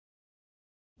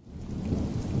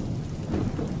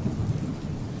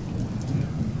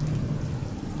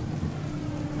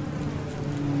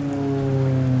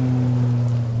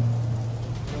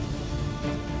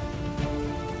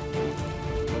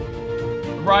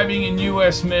arriving in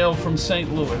U.S. mail from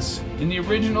St. Louis in the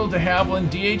original de Havilland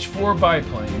DH-4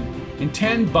 biplane and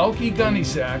 10 bulky gunny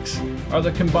sacks are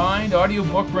the combined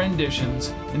audiobook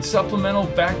renditions and supplemental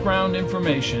background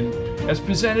information as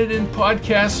presented in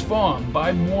podcast form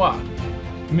by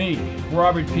me,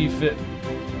 Robert P. Fitton.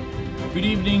 Good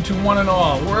evening to one and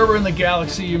all, wherever in the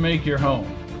galaxy you make your home.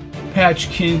 Patch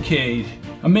Kincaid,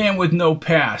 a man with no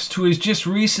past who has just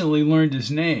recently learned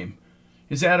his name,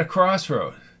 is at a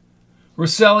crossroads.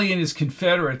 Rosselli and his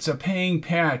Confederates are paying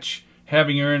Patch,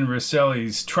 having earned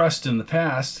Rosselli's trust in the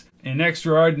past, an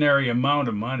extraordinary amount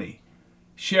of money.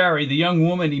 Sherry, the young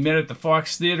woman he met at the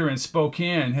Fox Theater in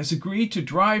Spokane, has agreed to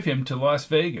drive him to Las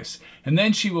Vegas, and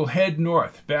then she will head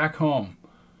north, back home.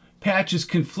 Patch is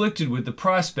conflicted with the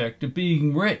prospect of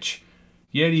being rich,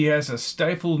 yet he has a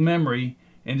stifled memory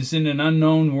and is in an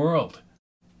unknown world.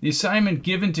 The assignment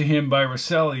given to him by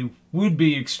Rosselli would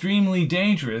be extremely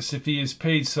dangerous if he is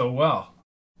paid so well.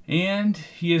 And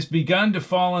he has begun to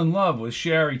fall in love with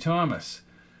Sherry Thomas.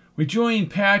 We join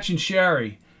Patch and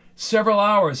Sherry several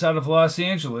hours out of Los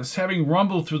Angeles, having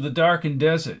rumbled through the darkened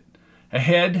desert.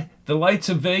 Ahead, the lights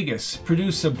of Vegas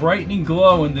produce a brightening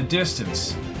glow in the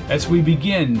distance as we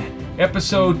begin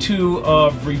Episode 2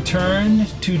 of Return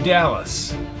to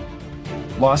Dallas.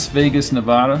 Las Vegas,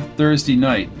 Nevada, Thursday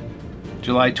night,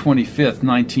 July 25th,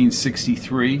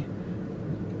 1963,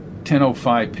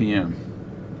 10:05 p.m.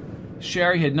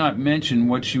 Sherry had not mentioned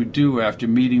what she would do after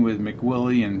meeting with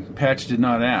McWillie, and Patch did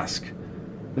not ask.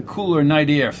 The cooler night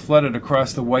air flooded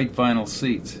across the white vinyl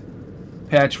seats.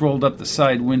 Patch rolled up the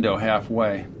side window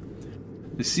halfway.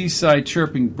 The seaside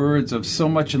chirping birds of So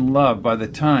Much in Love by the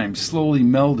Time slowly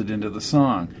melded into the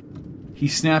song. He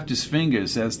snapped his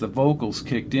fingers as the vocals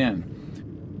kicked in.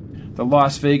 The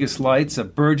Las Vegas lights, a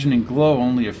burgeoning glow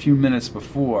only a few minutes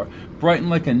before,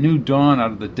 brightened like a new dawn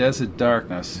out of the desert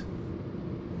darkness.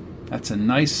 That's a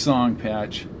nice song,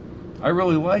 Patch. I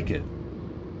really like it.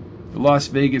 The Las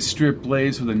Vegas Strip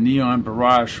blazed with a neon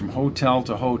barrage from hotel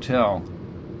to hotel.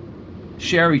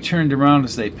 Sherry turned around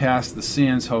as they passed the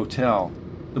Sands Hotel.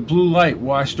 The blue light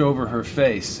washed over her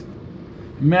face.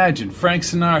 Imagine Frank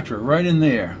Sinatra right in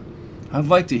there. I'd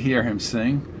like to hear him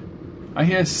sing. I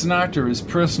hear Sinatra is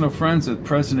personal friends with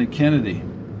President Kennedy.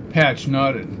 Patch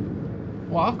nodded.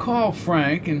 Well, I'll call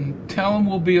Frank and tell him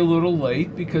we'll be a little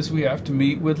late because we have to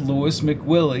meet with Louis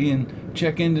McWillie and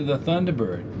check into the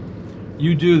Thunderbird.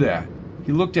 You do that.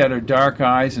 He looked at her dark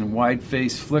eyes and wide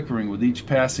face flickering with each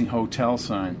passing hotel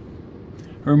sign.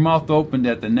 Her mouth opened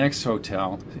at the next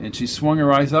hotel, and she swung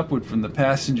her eyes upward from the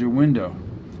passenger window.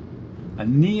 A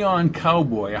neon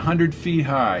cowboy, 100 feet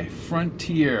high,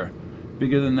 Frontier,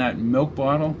 bigger than that milk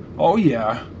bottle? Oh,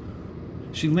 yeah.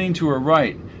 She leaned to her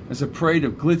right as a parade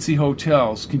of glitzy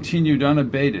hotels continued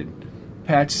unabated.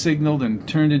 Patch signaled and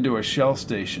turned into a Shell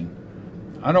station.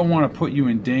 I don't want to put you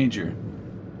in danger.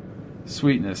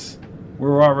 Sweetness,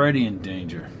 we're already in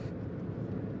danger.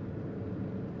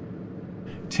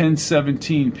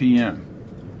 10:17 p.m.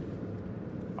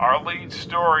 Our lead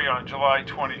story on July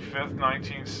 25th,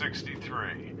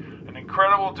 1963. An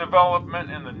incredible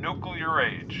development in the nuclear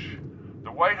age.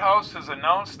 The White House has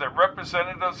announced that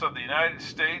representatives of the United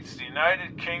States, the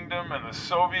United Kingdom, and the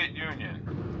Soviet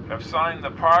Union have signed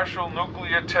the Partial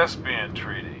Nuclear Test Ban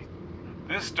Treaty.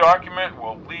 This document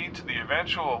will lead to the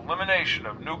eventual elimination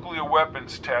of nuclear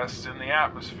weapons tests in the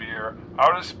atmosphere,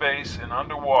 outer space, and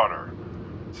underwater.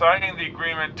 Signing the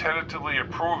agreement tentatively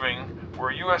approving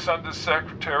were U.S.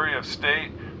 Undersecretary of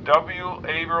State W.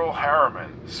 Averell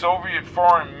Harriman, Soviet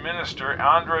Foreign Minister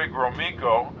Andrei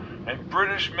Gromyko, and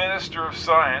British Minister of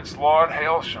Science Lord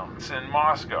Hailsham in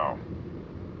Moscow.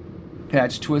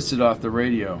 Patch twisted off the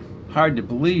radio. Hard to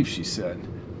believe, she said.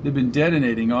 They've been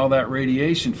detonating all that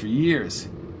radiation for years.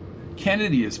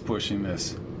 Kennedy is pushing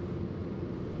this.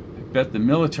 I bet the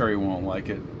military won't like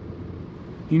it.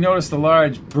 He noticed a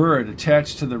large bird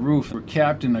attached to the roof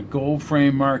capped in a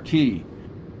gold-frame marquee.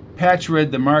 Patch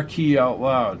read the marquee out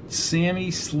loud.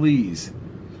 Sammy Sleaze.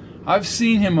 I've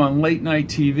seen him on late-night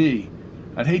TV.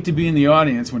 I'd hate to be in the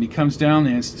audience when he comes down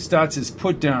there and starts his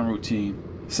put-down routine.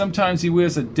 Sometimes he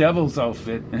wears a devil's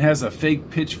outfit and has a fake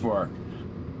pitchfork.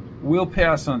 We'll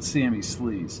pass on Sammy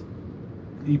Sleaze.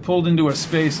 He pulled into a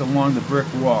space along the brick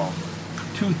wall.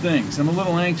 Two things. I'm a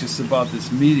little anxious about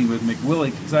this meeting with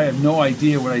McWillie because I have no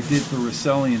idea what I did for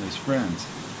Rosselli and his friends.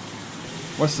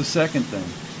 What's the second thing?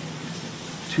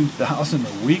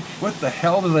 $2,000 a week? What the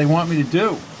hell do they want me to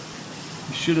do?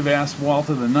 You should have asked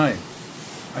Walter the Knife.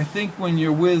 I think when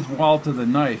you're with Walter the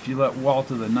Knife, you let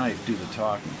Walter the Knife do the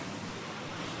talking.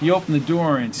 He opened the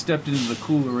door and stepped into the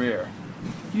cooler air.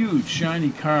 Huge, shiny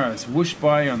cars whooshed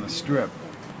by on the strip.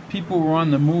 People were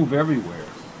on the move everywhere.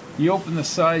 He opened the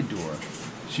side door.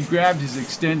 She grabbed his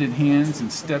extended hands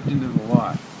and stepped into the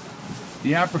lot.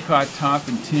 The apricot top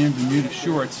and tan Bermuda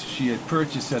shorts she had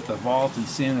purchased at the vault in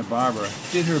Santa Barbara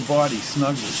fit her body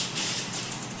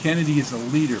snugly. Kennedy is a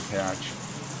leader, Patch.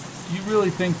 Do you really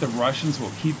think the Russians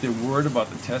will keep their word about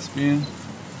the test ban?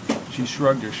 She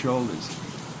shrugged her shoulders.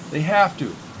 They have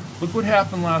to. Look what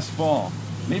happened last fall.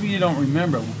 Maybe you don't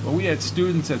remember, but we had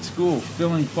students at school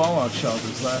filling fallout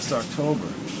shelters last October.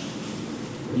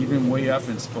 Even way up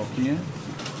in Spokane?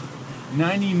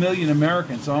 90 million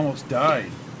Americans almost died.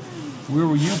 Where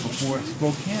were you before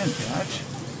Spokane, Patch?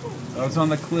 I was on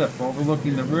the cliff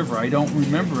overlooking the river. I don't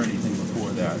remember anything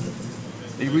before that.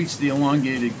 They reached the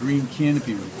elongated green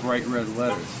canopy with bright red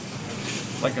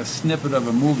letters. Like a snippet of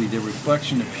a movie, their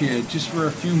reflection appeared just for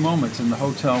a few moments in the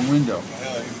hotel window.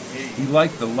 He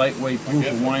liked the lightweight blue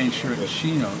Hawaiian shirt and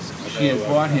chinos she had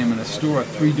bought him in a store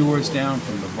 3 doors down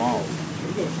from the vault.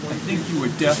 I think you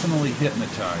were definitely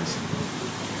hypnotized.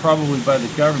 Probably by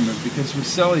the government, because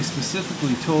Rosselli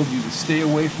specifically told you to stay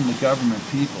away from the government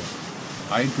people.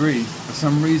 I agree. For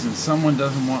some reason, someone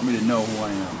doesn't want me to know who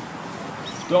I am.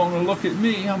 Don't look at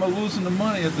me. I'm losing the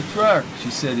money at the track,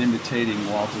 she said, imitating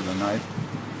Walter the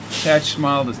Knife. Patch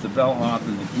smiled as the bellhop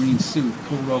in the green suit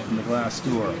pulled open the glass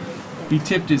door. He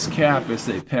tipped his cap as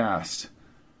they passed.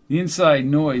 The inside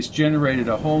noise generated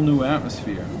a whole new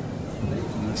atmosphere.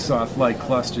 In the soft light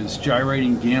clusters,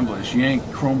 gyrating gamblers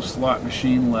yanked chrome slot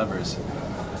machine levers.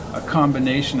 A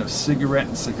combination of cigarette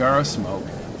and cigar smoke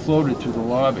floated through the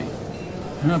lobby.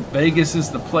 Vegas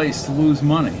is the place to lose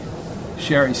money.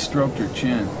 Sherry stroked her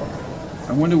chin.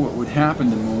 I wonder what would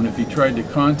happen to Moon if he tried to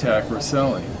contact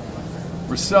Rosselli.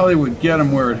 Rosselli would get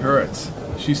him where it hurts.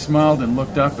 She smiled and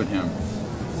looked up at him.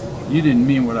 You didn't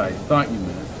mean what I thought you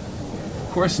meant. Of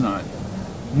course not.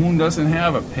 Moon doesn't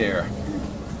have a pair.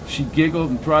 She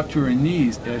giggled and dropped to her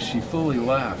knees as she fully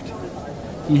laughed.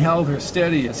 He held her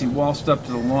steady as he waltzed up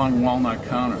to the long walnut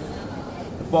counter.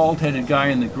 The bald-headed guy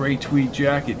in the gray tweed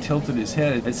jacket tilted his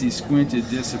head as he squinted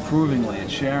disapprovingly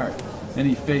at Sherry. Then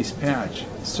he faced Patch.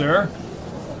 Sir?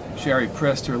 Sherry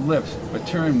pressed her lips, but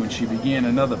turned when she began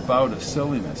another bout of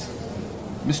silliness.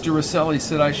 Mr. Rosselli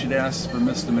said I should ask for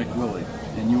Mr. McWillie.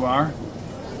 And you are?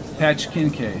 Patch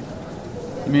Kincaid.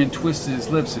 The man twisted his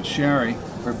lips at Sherry,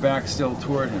 her back still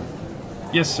toward him.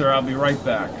 Yes, sir, I'll be right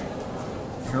back.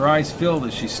 Her eyes filled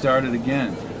as she started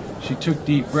again. She took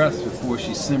deep breaths before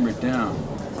she simmered down.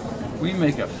 We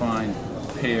make a fine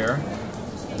pair.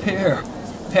 Pair!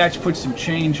 Patch put some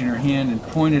change in her hand and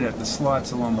pointed at the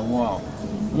slots along the wall.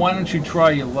 Why don't you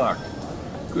try your luck?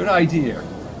 Good idea.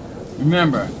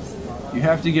 Remember, you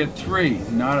have to get 3,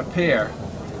 not a pair.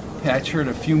 Patch heard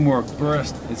a few more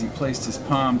burst as he placed his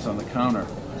palms on the counter.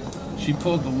 She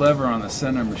pulled the lever on the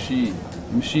center machine.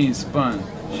 The machine spun.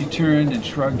 She turned and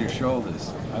shrugged her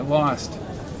shoulders. I lost.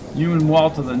 You and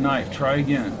Walter the Knife. Try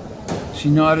again. She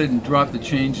nodded and dropped the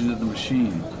change into the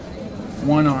machine.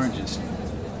 1 oranges.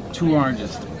 2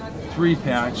 oranges. 3,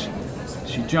 Patch.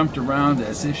 She jumped around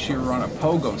as if she were on a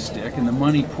pogo stick, and the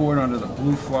money poured onto the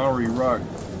blue flowery rug.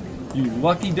 You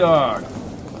lucky dog.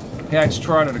 Patch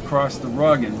trotted across the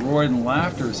rug and roared in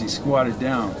laughter as he squatted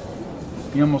down.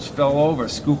 He almost fell over,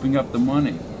 scooping up the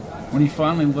money. When he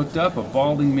finally looked up, a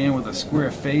balding man with a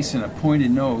square face and a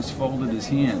pointed nose folded his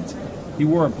hands. He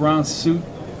wore a brown suit,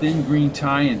 thin green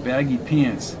tie, and baggy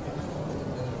pants.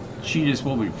 Cheaters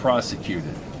will be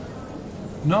prosecuted.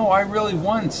 No, I really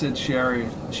won, said Sherry.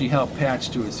 She helped Patch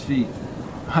to his feet.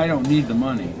 I don't need the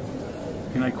money.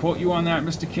 Can I quote you on that,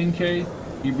 Mr. Kincaid?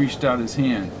 He reached out his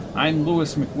hand. I'm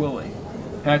Louis McWillie.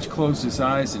 Patch closed his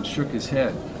eyes and shook his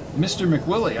head. Mr.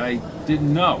 McWillie, I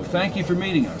didn't know. Thank you for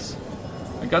meeting us.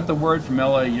 I got the word from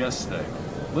L.A. yesterday.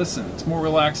 Listen, it's more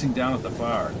relaxing down at the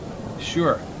bar.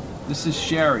 Sure. This is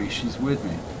Sherry. She's with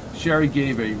me. Sherry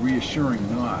gave a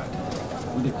reassuring nod.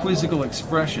 With a quizzical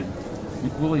expression,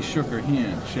 McWillie shook her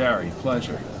hand. Sherry,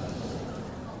 pleasure.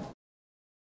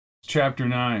 Chapter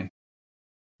 9.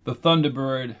 The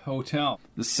Thunderbird Hotel.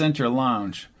 The Center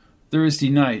Lounge. Thursday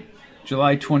night,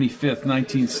 July 25th,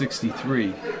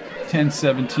 1963,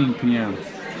 10:17 p.m.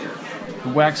 The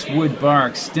waxwood bar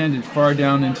extended far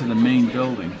down into the main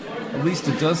building. At least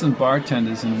a dozen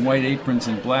bartenders in white aprons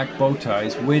and black bow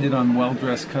ties waited on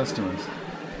well-dressed customers.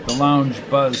 The lounge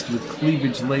buzzed with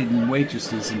cleavage-laden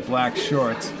waitresses in black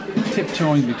shorts,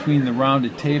 tiptoeing between the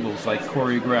rounded tables like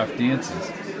choreographed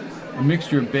dances. A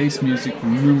mixture of bass music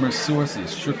from numerous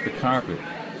sources shook the carpet.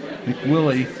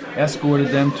 McWillie escorted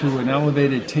them to an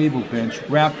elevated table bench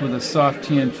wrapped with a soft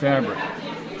tan fabric.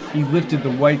 He lifted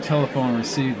the white telephone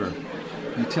receiver.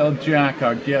 You tell Jack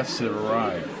our guests have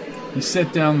arrived. He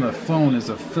set down the phone as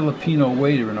a Filipino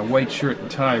waiter in a white shirt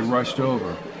and tie rushed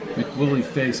over. McWillie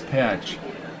faced Patch.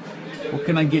 What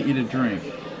can I get you to drink?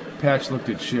 Patch looked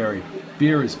at Sherry.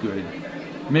 Beer is good.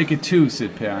 Make it 2,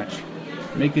 said Patch.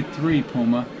 Make it 3,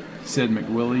 Puma, said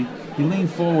McWillie. He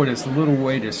leaned forward as the little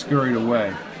waiter scurried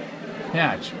away.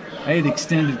 Patch, I had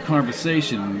extended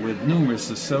conversation with numerous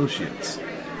associates.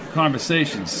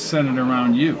 Conversations centered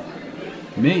around you.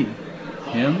 Me?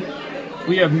 Him?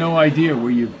 We have no idea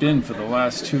where you've been for the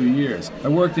last 2 years. I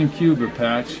worked in Cuba,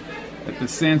 Patch, at the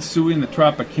Sansui and the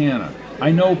Tropicana.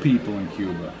 I know people in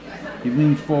Cuba. He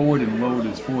leaned forward and lowered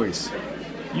his voice.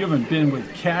 You haven't been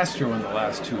with Castro in the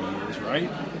last 2 years, right?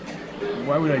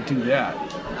 Why would I do that?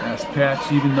 Asked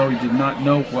Patch, even though he did not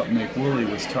know what McWillie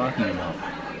was talking about.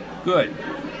 Good.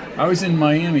 I was in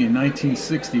Miami in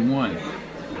 1961.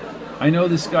 I know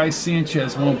this guy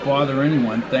Sanchez won't bother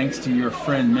anyone thanks to your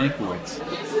friend Mankiewicz.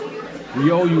 We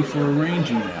owe you for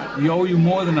arranging that. We owe you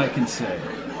more than I can say.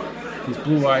 His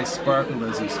blue eyes sparkled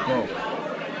as he spoke.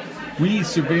 We need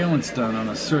surveillance done on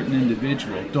a certain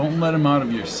individual. Don't let him out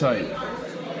of your sight.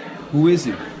 Who is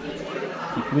he?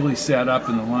 McWillie sat up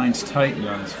and the lines tightened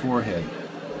on his forehead.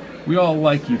 We all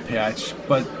like you, Patch,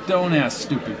 but don't ask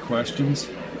stupid questions.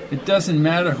 It doesn't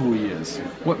matter who he is.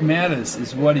 What matters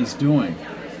is what he's doing.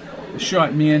 The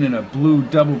short man in a blue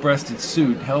double-breasted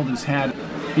suit held his hat.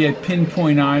 He had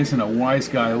pinpoint eyes and a wise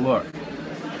guy look.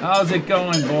 How's it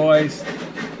going, boys?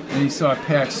 And he saw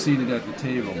Patch seated at the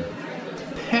table.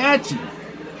 Patchy!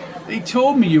 They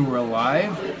told me you were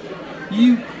alive.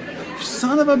 You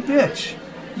son of a bitch.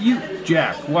 You...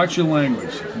 Jack, watch your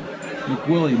language.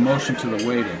 McWillie motioned to the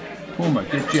waiter. Puma,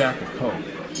 get Jack a Coke.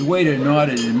 The waiter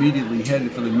nodded and immediately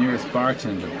headed for the nearest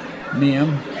bartender.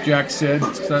 Ma'am, Jack said,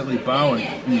 slightly bowing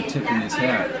and tipping his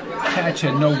hat. Patch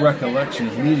had no recollection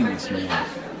of meeting this man.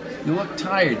 You look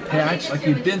tired, Patch, like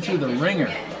you've been through the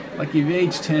ringer, like you've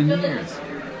aged 10 years.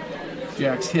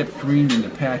 Jack's hip careened into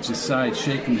Patch's side,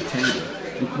 shaking the table.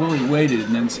 McWillie waited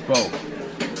and then spoke.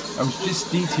 I was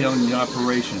just detailing the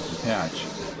operation for Patch.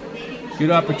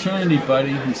 Good opportunity,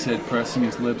 buddy, he said, pressing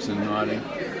his lips and nodding.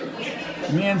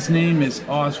 The man's name is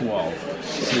Oswald,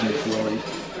 said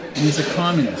McWillie, and he's a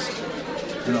communist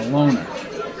and a loner.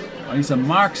 Oh, he's a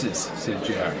Marxist, said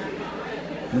Jack.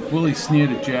 McWillie sneered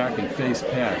at Jack and faced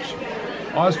Patch.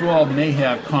 Oswald may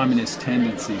have communist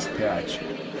tendencies, Patch,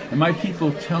 and my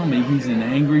people tell me he's an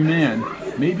angry man,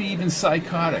 maybe even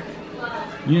psychotic.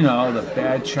 You know, the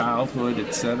bad childhood,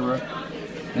 etc.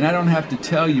 And I don't have to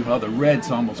tell you how the Reds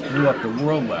almost blew up the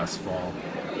world last fall.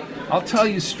 I'll tell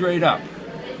you straight up.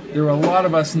 There are a lot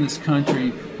of us in this country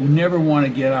who never want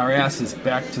to get our asses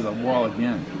back to the wall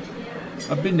again.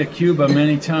 I've been to Cuba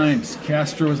many times.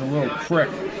 Castro is a little prick,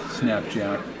 snapped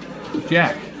Jack.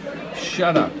 Jack,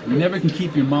 shut up. You never can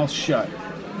keep your mouth shut.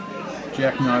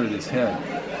 Jack nodded his head.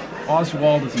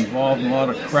 Oswald is involved in a lot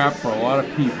of crap for a lot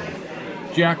of people.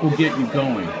 Jack will get you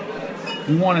going.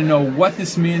 We want to know what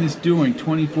this man is doing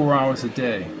 24 hours a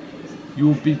day. You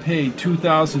will be paid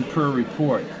 $2,000 per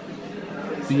report.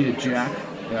 Via Jack?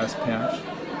 Asked Patch.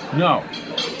 No,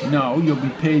 you'll be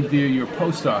paid via your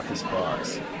post office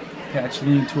box. Patch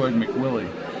leaned toward McWillie.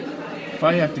 If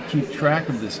I have to keep track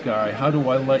of this guy, how do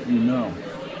I let you know?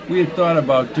 We had thought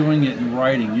about doing it in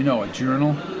writing, you know, a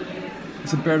journal.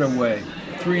 It's a better way.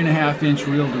 3.5-inch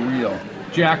reel-to-reel.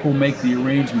 Jack will make the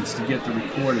arrangements to get the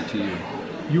recorder to you.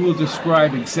 You will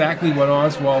describe exactly what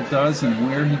Oswald does and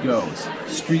where he goes.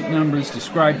 Street numbers,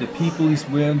 describe the people he's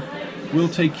with. We'll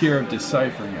take care of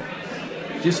deciphering it.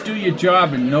 Just do your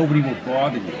job and nobody will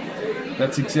bother you.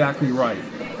 That's exactly right.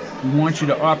 We want you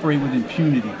to operate with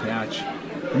impunity, Patch.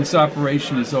 When this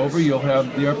operation is over, you'll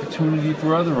have the opportunity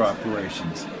for other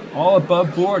operations. All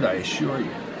above board, I assure you.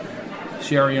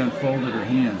 Sherry unfolded her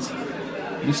hands.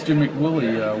 Mr.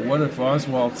 McWillie, what if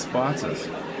Oswald spots us?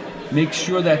 Make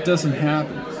sure that doesn't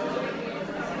happen.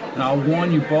 And I'll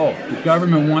warn you both. The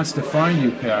government wants to find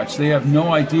you, Patch. They have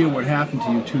no idea what happened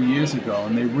to you 2 years ago,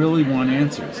 and they really want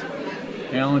answers.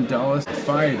 Alan Dulles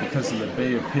fired because of the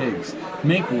Bay of Pigs.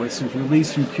 Mankiewicz was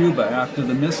released from Cuba after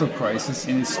the missile crisis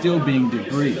and is still being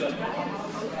debriefed.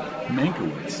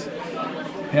 Mankiewicz?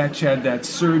 Patch had that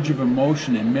surge of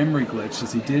emotion and memory glitch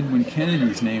as he did when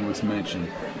Kennedy's name was mentioned.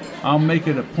 I'll make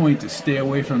it a point to stay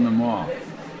away from them all.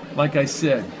 Like I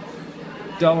said,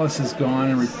 Dulles is gone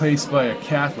and replaced by a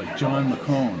Catholic, John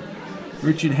McCone.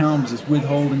 Richard Helms is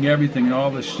withholding everything and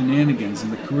all the shenanigans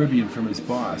in the Caribbean from his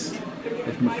boss.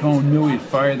 If McCone knew he'd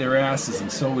fire their asses,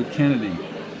 and so would Kennedy.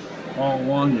 All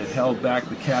along they'd held back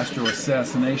the Castro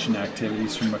assassination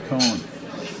activities from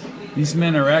McCone. These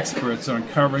men are experts on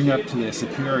covering up to their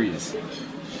superiors.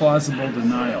 Plausible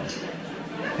denial.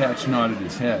 Patch nodded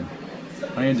his head.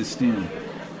 I understand.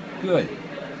 Good.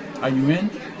 Are you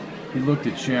in? He looked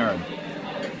at Sharon.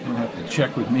 Don't have to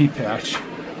check with me, Patch.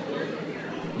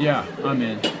 Yeah, I'm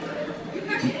in.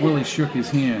 McWillie shook his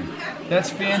hand. That's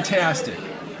fantastic.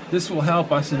 This will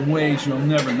help us in ways you'll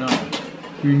never know.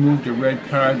 He removed a red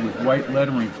card with white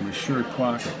lettering from his shirt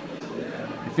pocket.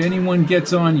 If anyone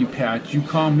gets on you, Patch, you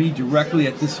call me directly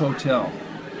at this hotel.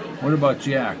 What about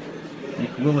Jack?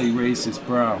 McWillie raised his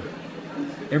brow.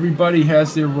 Everybody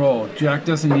has their role. Jack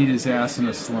doesn't need his ass in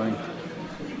a sling.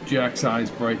 Jack's eyes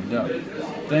brightened up.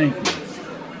 Thank you.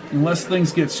 Unless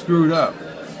things get screwed up.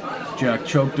 Jack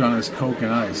choked on his Coke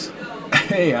and ice.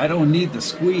 Hey, I don't need the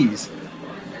squeeze.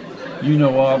 You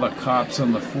know all the cops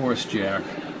on the force, Jack.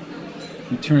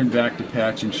 He turned back to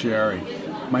Patch and Sherry.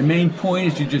 My main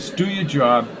point is you just do your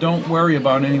job. Don't worry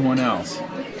about anyone else.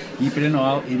 Keep it in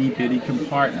all itty-bitty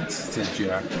compartments, said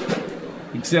Jack.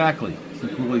 Exactly.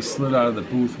 McWillie slid out of the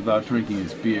booth without drinking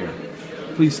his beer.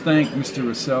 Please thank Mr.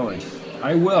 Rosselli.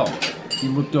 I will. He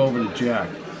looked over to Jack.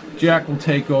 Jack will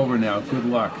take over now. Good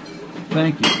luck.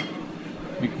 Thank you.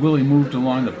 McWillie moved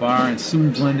along the bar and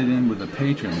soon blended in with the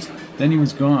patrons. Then he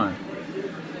was gone.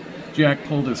 Jack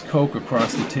pulled his Coke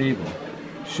across the table.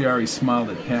 Sherry smiled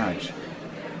at Patch.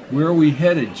 Where are we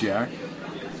headed, Jack?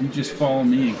 You just follow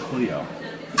me and Cleo.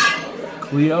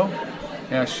 Cleo?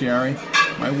 Asked Sherry.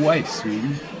 My wife,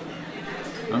 sweetie.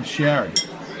 I'm Sherry.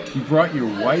 You brought your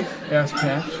wife? Asked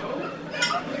Patch.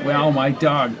 Well, my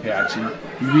dog, Patchy.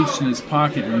 He reached in his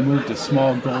pocket and removed a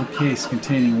small gold case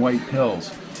containing white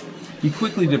pills. He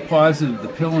quickly deposited the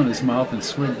pill in his mouth and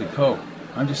swigged the Coke.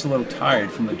 I'm just a little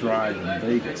tired from the drive in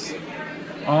Vegas.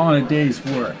 All in a day's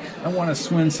work. I want to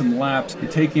swing some laps and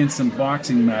take in some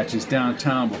boxing matches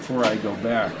downtown before I go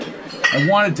back. I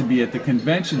wanted to be at the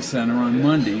convention center on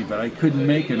Monday, but I couldn't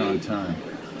make it on time.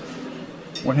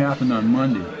 What happened on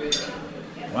Monday?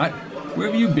 What? Where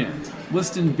have you been?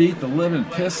 Liston beat the living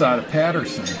piss out of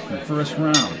Patterson in the first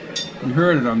round. We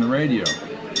heard it on the radio.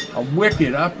 A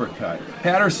wicked uppercut.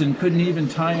 Patterson couldn't even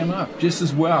tie him up just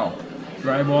as well.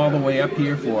 Drive all the way up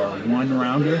here for a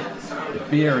one-rounder? The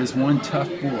bear is one tough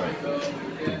boy.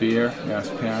 The bear?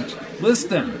 Asked Patch.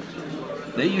 Liston!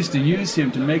 They used to use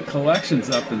him to make collections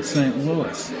up in St.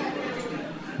 Louis.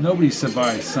 Nobody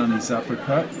survived Sonny's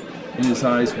uppercut, and his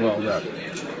eyes welled up.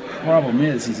 Problem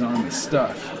is, he's on the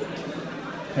stuff.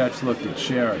 Patch looked at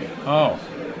Sherry. Oh,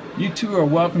 you two are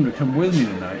welcome to come with me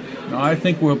tonight. No, I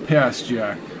think we'll pass,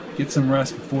 Jack. Get some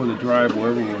rest before the drive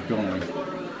wherever we're going.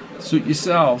 Suit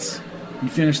yourselves. He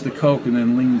finished the Coke and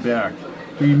then leaned back.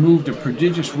 He removed a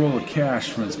prodigious roll of cash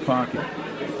from his pocket.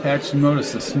 Patch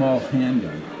noticed a small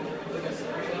handgun.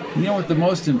 You know what the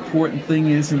most important thing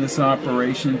is in this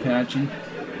operation, Patchy?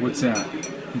 What's that?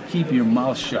 You keep your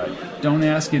mouth shut. Don't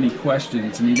ask any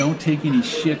questions, and you don't take any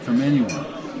shit from anyone.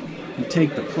 You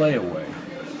take the play away.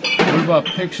 What about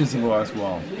pictures of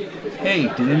Oswald? Hey,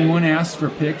 did anyone ask for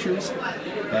pictures?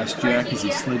 Asked Jack as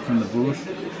he slid from the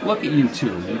booth. Look at you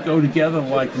two. You go together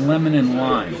like lemon and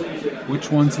lime. Which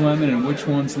one's lemon and which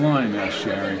one's lime? Asked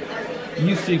Sherry.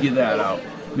 You figure that out.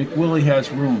 McWillie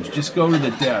has rooms. Just go to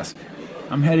the desk.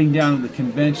 I'm heading down to the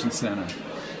convention center.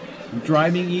 I'm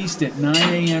driving east at 9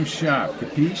 a.m. sharp.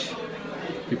 Capiche?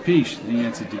 Capiche, they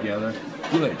answered together.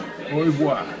 Good. Au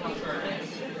revoir.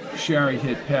 Sherry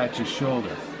hit Patch's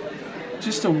shoulder.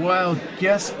 Just a wild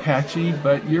guess, Patchy,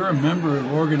 but you're a member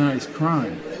of organized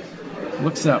crime.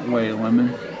 Looks that way,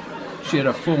 Lemon. She had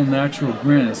a full natural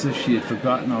grin as if she had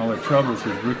forgotten all her troubles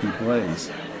with Ricky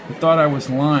Blaze. I thought I was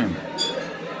Lime.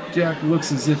 Jack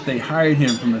looks as if they hired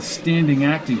him from a standing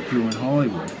acting crew in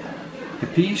Hollywood.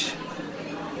 Capiche?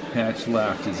 Patch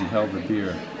laughed as he held the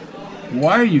beer.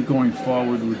 Why are you going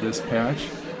forward with this, Patch?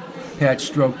 Patch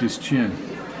stroked his chin.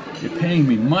 You're paying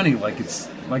me money like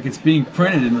it's being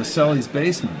printed in Rosselli's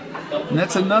basement. And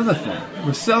that's another thing.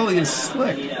 Rosselli is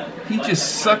slick. He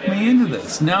just sucked me into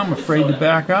this. Now I'm afraid to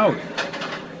back out.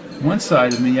 One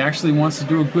side of me actually wants to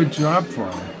do a good job for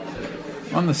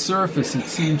him. On the surface, it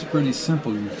seems pretty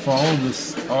simple. You follow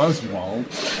this Oswald,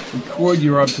 record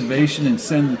your observation and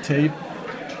send the tape,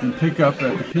 and pick up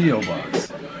at the P.O.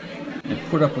 box. And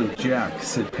put up with Jack,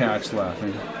 said Patch,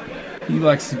 laughing. He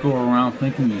likes to go around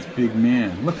thinking he's big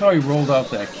man. Look how he rolled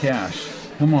out that cash.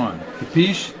 Come on.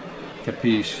 Capiche?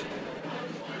 Capiche.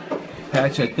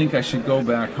 Patch, I think I should go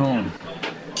back home.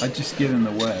 I just get in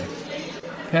the way.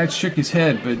 Patch shook his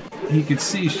head, but he could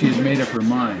see she had made up her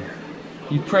mind.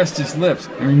 He pressed his lips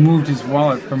and removed his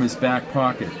wallet from his back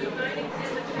pocket.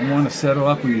 I want to settle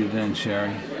up with you then,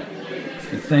 Sherry.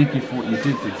 And thank you for what you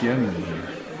did for getting me here.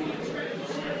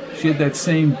 She had that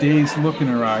same dazed look in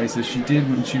her eyes as she did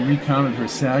when she recounted her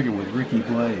saga with Ricky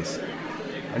Blaze.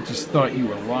 I just thought you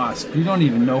were lost. You don't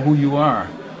even know who you are.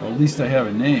 Well, at least I have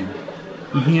a name.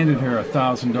 He handed her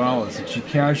 $1,000 and she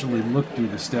casually looked through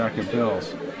the stack of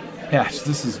bills. Patch,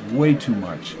 this is way too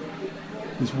much.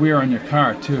 There's wear on your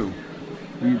car, too.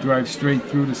 Will you drive straight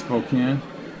through to Spokane?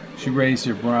 She raised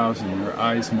her brows and her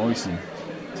eyes moistened.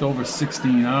 It's over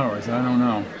 16 hours, I don't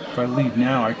know. If I leave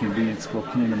now, I can be in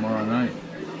Spokane tomorrow night.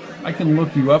 I can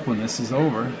look you up when this is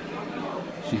over.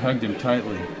 She hugged him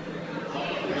tightly.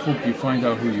 I hope you find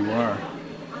out who you are.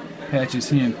 Patch's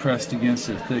hand pressed against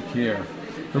her thick hair.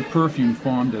 Her perfume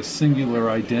formed a singular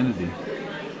identity.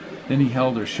 Then he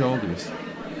held her shoulders.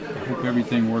 I hope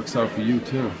everything works out for you,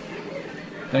 too.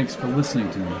 Thanks for listening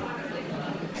to me.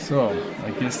 So,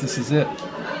 I guess this is it.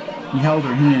 He held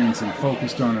her hands and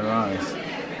focused on her eyes.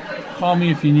 Call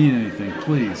me if you need anything,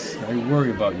 please. I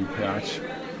worry about you, Patch.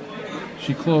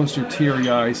 She closed her teary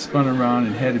eyes, spun around,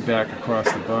 and headed back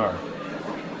across the bar.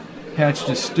 Patch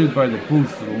just stood by the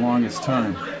booth for the longest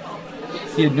time.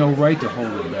 He had no right to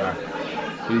hold her back,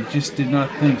 but he just did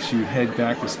not think she would head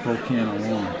back to Spokane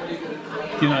alone.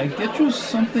 Can I get you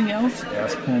something else?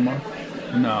 Asked Homer.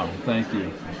 No, thank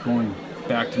you. I'm going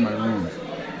back to my room.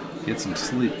 Get some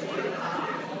sleep.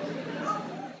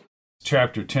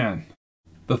 Chapter 10.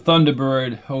 The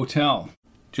Thunderbird Hotel.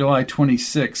 July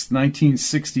 26,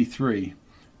 1963,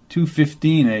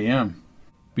 2:15 a.m.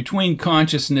 Between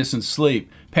consciousness and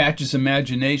sleep, Patch's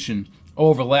imagination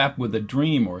overlapped with a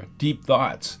dream or deep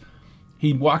thoughts.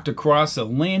 He walked across a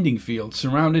landing field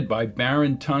surrounded by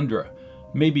barren tundra,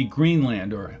 maybe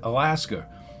Greenland or Alaska.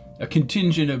 A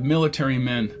contingent of military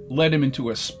men led him into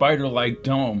a spider-like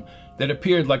dome that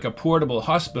appeared like a portable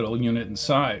hospital unit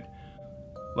inside.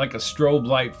 Like a strobe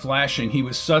light flashing, he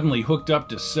was suddenly hooked up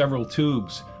to several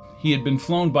tubes. He had been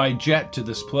flown by jet to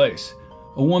this place.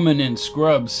 A woman in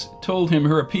scrubs told him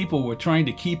her people were trying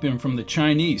to keep him from the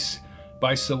Chinese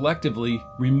by selectively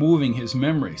removing his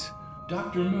memories.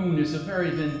 Dr. Moon is a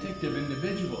very vindictive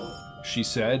individual, she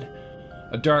said.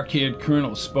 A dark-haired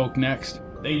colonel spoke next.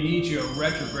 They need your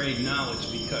retrograde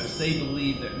knowledge because they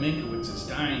believe that Minkowitz is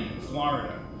dying in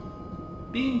Florida.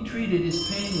 Being treated is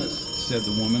painless, said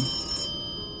the woman.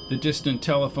 The distant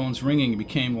telephone's ringing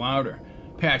became louder.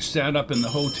 Patch sat up in the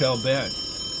hotel bed.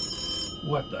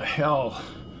 What the hell?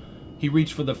 He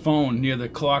reached for the phone near the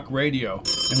clock radio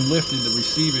and lifted the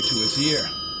receiver to his ear.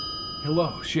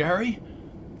 Hello, Sherry?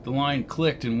 The line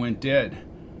clicked and went dead.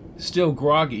 Still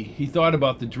groggy, he thought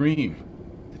about the dream.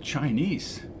 The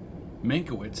Chinese.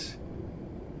 Minkowitz.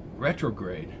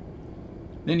 Retrograde.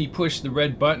 Then he pushed the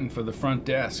red button for the front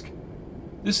desk.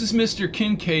 This is Mr.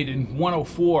 Kincaid in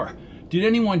 104. Did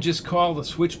anyone just call the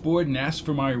switchboard and ask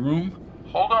for my room?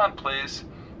 Hold on, please.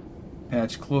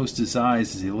 Patch closed his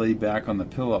eyes as he lay back on the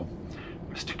pillow.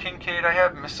 Mr. Kincaid, I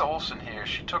have Miss Olson here.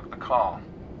 She took the call.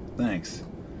 Thanks.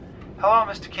 Hello,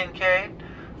 Mr. Kincaid,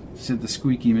 said the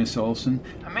squeaky Miss Olson.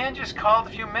 A man just called a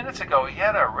few minutes ago. He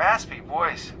had a raspy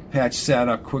voice. Patch sat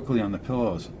up quickly on the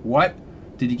pillows. What?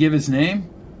 Did he give his name?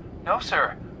 No,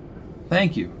 sir.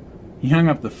 Thank you. He hung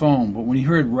up the phone, but when he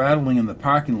heard rattling in the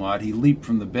parking lot, he leaped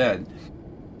from the bed.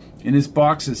 In his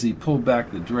boxes, he pulled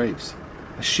back the drapes.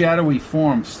 A shadowy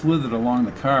form slithered along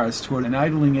the cars toward an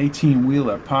idling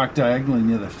 18-wheeler parked diagonally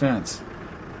near the fence.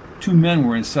 Two men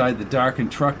were inside the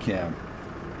darkened truck cab.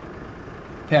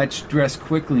 Patch dressed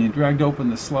quickly and dragged open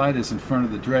the sliders in front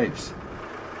of the drapes.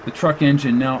 The truck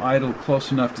engine now idled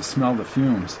close enough to smell the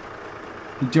fumes.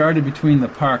 He darted between the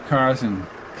parked cars and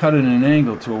cut at an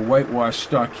angle to a whitewashed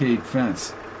stockade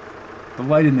fence. The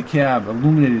light in the cab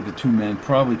illuminated the two men,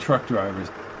 probably truck drivers.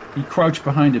 He crouched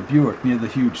behind a Buick near the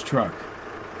huge truck.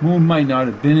 Moon might not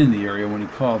have been in the area when he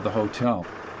called the hotel.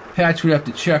 Patch would have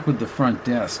to check with the front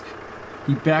desk.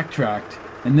 He backtracked,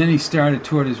 and then he started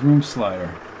toward his room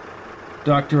slider.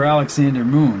 Dr. Alexander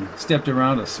Moon stepped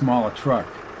around a smaller truck.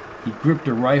 He gripped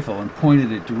a rifle and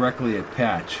pointed it directly at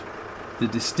Patch. The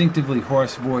distinctively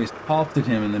hoarse voice halted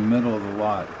him in the middle of the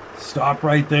lot. Stop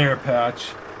right there, Patch.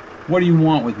 What do you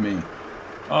want with me?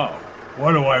 Oh,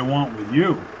 what do I want with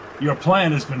you? Your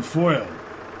plan has been foiled.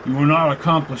 You will not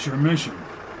accomplish your mission.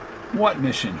 What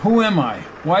mission? Who am I?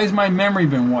 Why has my memory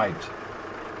been wiped?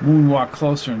 Moon walked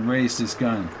closer and raised his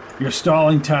gun. Your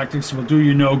stalling tactics will do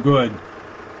you no good.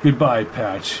 Goodbye,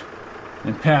 Patch.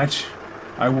 And Patch,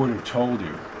 I would have told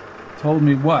you. Told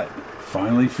me what?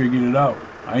 Finally figured it out.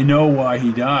 I know why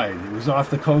he died. It was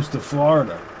off the coast of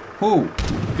Florida. Who?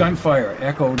 Gunfire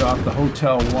echoed off the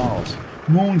hotel walls.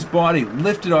 Moon's body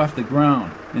lifted off the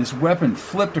ground, and his weapon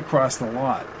flipped across the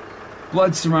lot.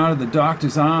 Blood surrounded the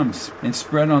doctor's arms and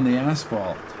spread on the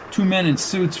asphalt. Two men in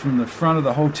suits from the front of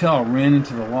the hotel ran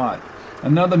into the lot.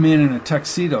 Another man in a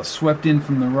tuxedo swept in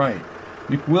from the right.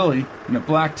 McWillie, in a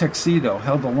black tuxedo,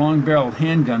 held a long-barreled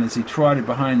handgun as he trotted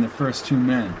behind the first two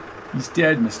men. He's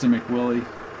dead, Mr. McWillie.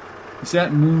 Is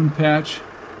that Moon, Patch?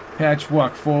 Patch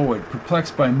walked forward,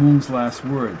 perplexed by Moon's last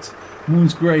words.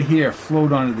 Moon's gray hair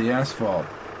flowed onto the asphalt.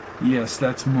 Yes,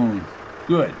 that's Moon.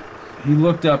 Good. He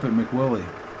looked up at McWillie.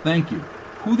 Thank you.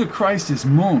 Who the Christ is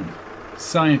Moon?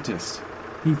 Scientist.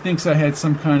 He thinks I had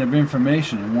some kind of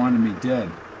information and wanted me dead.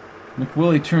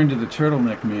 McWillie turned to the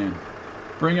turtleneck man.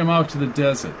 Bring him out to the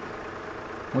desert.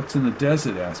 What's in the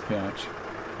desert? Asked Patch.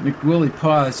 McWillie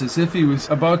paused as if he was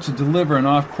about to deliver an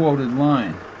off-quoted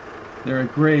line. There are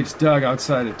graves dug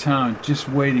outside of town just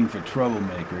waiting for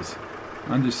troublemakers.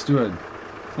 Understood.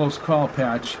 Close call,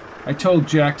 Patch. I told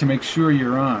Jack to make sure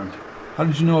you're armed. How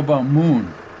did you know about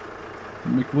Moon?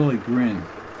 McWillie grinned.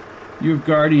 You have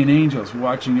guardian angels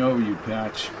watching over you,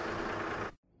 Patch.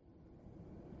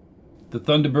 The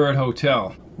Thunderbird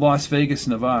Hotel, Las Vegas,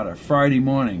 Nevada, Friday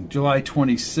morning, July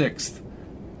 26th,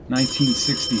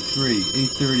 1963,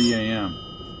 8:30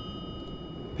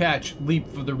 a.m. Patch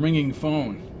leaped for the ringing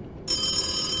phone.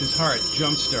 His heart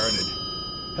jump-started.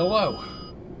 Hello?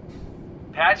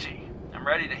 Patchy, I'm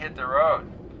ready to hit the road.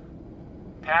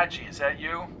 Patchy, is that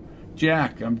you?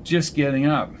 Jack, I'm just getting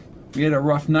up. We had a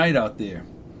rough night out there.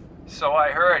 So I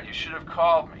heard. You should have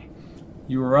called me.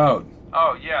 You were out.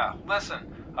 Oh, yeah. Listen,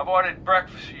 I've ordered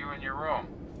breakfast for you in your room.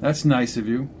 That's nice of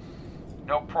you.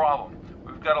 No problem.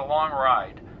 We've got a long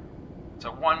ride. It's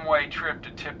a one-way trip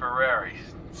to Tipperary.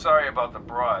 Sorry about the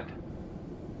broad.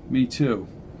 Me too.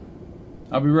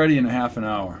 I'll be ready in a half an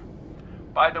hour.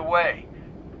 By the way,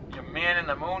 your man in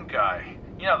the moon guy,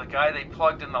 you know, the guy they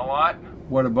plugged in the lot?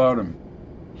 What about him?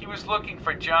 He was looking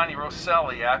for Johnny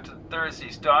Rosselli after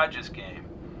Thursday's Dodgers game.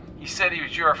 He said he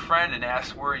was your friend and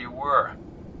asked where you were.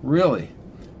 Really?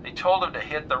 They told him to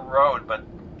hit the road, but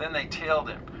then they tailed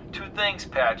him. Two things,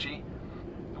 Patchy.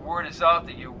 The word is out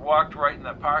that you walked right in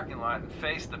the parking lot and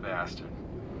faced the bastard.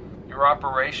 Your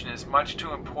operation is much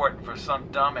too important for some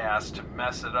dumbass to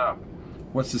mess it up.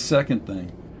 What's the second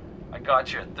thing? I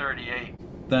got you at 38.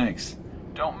 Thanks.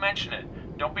 Don't mention it.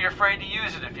 Don't be afraid to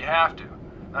use it if you have to.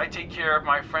 I take care of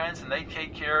my friends and they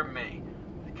take care of me.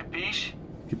 Capiche?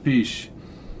 Capiche.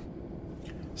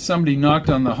 Somebody knocked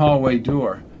on the hallway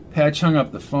door. Patch hung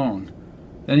up the phone.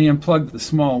 Then he unplugged the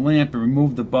small lamp and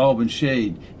removed the bulb and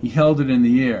shade. He held it in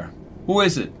the air. Who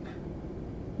is it?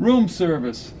 Room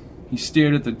service. He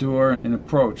stared at the door and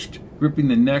approached, gripping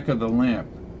the neck of the lamp.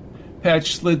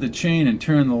 Patch slid the chain and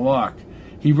turned the lock.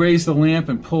 He raised the lamp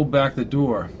and pulled back the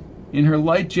door. In her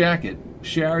light jacket,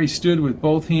 Shari stood with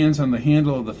both hands on the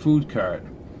handle of the food cart.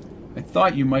 I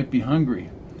thought you might be hungry.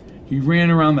 He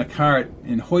ran around the cart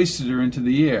and hoisted her into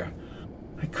the air.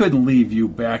 I couldn't leave you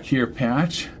back here,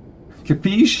 Patch.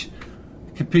 Capiche?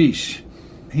 Capiche.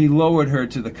 He lowered her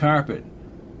to the carpet.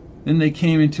 Then they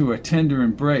came into a tender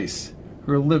embrace.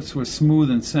 Her lips were smooth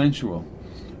and sensual.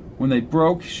 When they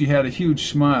broke, she had a huge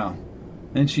smile.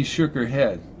 Then she shook her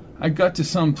head. I got to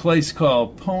some place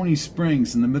called Pony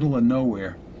Springs in the middle of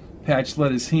nowhere. Patch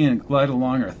let his hand glide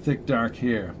along her thick dark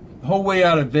hair. The whole way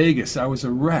out of Vegas, I was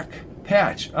a wreck.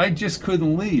 Patch, I just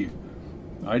couldn't leave.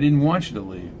 I didn't want you to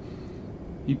leave.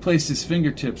 He placed his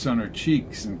fingertips on her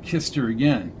cheeks and kissed her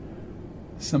again.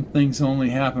 Some things only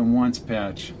happen once,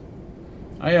 Patch.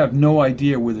 I have no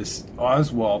idea where this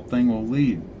Oswald thing will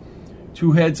lead.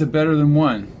 Two heads are better than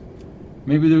one.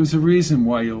 Maybe there was a reason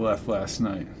why you left last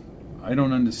night. I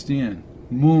don't understand.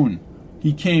 Moon.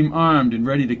 He came armed and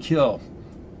ready to kill.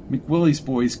 McWillie's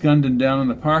boys gunned him down in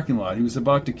the parking lot. He was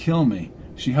about to kill me.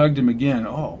 She hugged him again.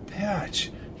 Oh,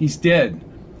 Patch. He's dead.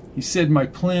 He said my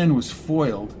plan was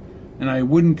foiled and I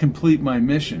wouldn't complete my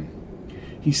mission.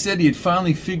 He said he had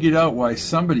finally figured out why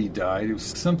somebody died. It was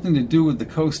something to do with the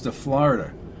coast of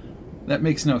Florida. That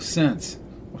makes no sense.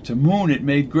 Well, to Moon, it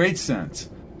made great sense.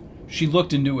 She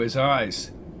looked into his eyes.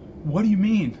 What do you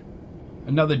mean?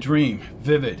 Another dream,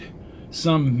 vivid.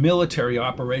 Some military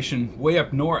operation way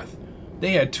up north.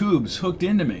 They had tubes hooked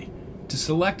into me to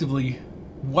selectively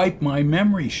wipe my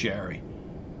memory, Shari.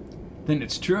 Then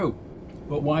it's true.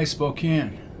 But why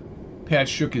Spokane? Pat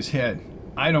shook his head.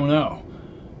 I don't know.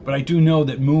 But I do know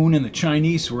that Moon and the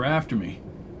Chinese were after me.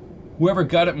 Whoever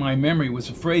got at my memory was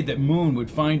afraid that Moon would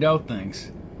find out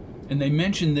things. And they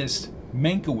mentioned this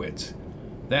Mankiewicz.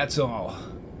 That's all.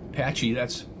 Patchy,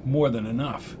 that's more than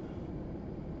enough.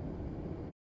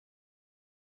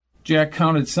 Jack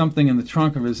counted something in the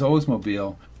trunk of his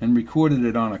Oldsmobile and recorded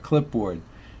it on a clipboard.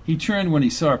 He turned when he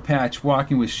saw Patch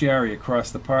walking with Shari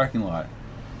across the parking lot.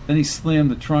 Then he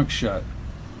slammed the trunk shut.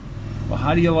 Well,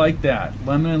 how do you like that?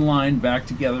 Lemon and Lime back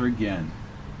together again.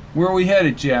 Where are we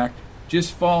headed, Jack?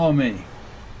 Just follow me.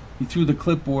 He threw the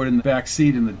clipboard in the back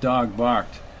seat and the dog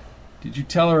barked. Did you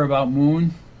tell her about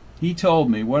Moon? He told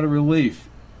me. What a relief.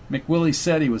 McWillie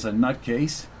said he was a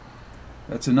nutcase.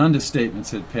 That's an understatement,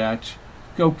 said Patch.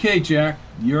 Okay, Jack,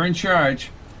 you're in charge,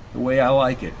 the way I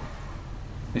like it.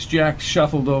 As Jack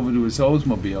shuffled over to his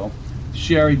Oldsmobile,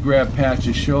 Sherry grabbed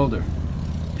Patch's shoulder.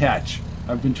 Patch,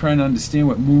 I've been trying to understand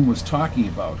what Moon was talking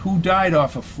about. Who died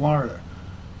off of Florida?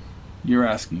 You're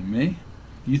asking me?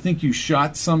 You think you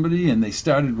shot somebody and they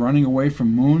started running away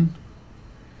from Moon?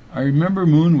 I remember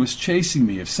Moon was chasing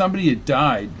me. If somebody had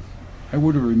died, I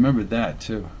would have remembered that,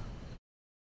 too.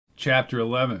 Chapter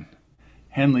 11.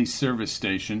 Henley Service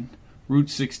Station, Route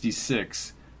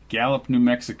 66, Gallup, New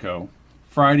Mexico,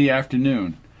 Friday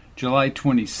afternoon, July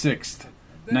 26th,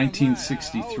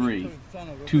 1963,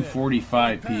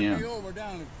 2:45 p.m.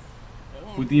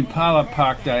 With the Impala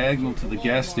parked diagonal to the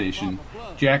gas station,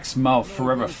 Jack's mouth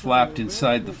forever flapped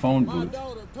inside the phone booth.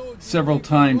 Several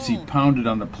times he pounded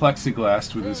on the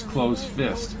plexiglass with his closed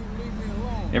fist.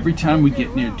 Every time we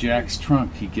get near Jack's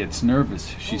trunk, he gets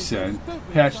nervous, she said.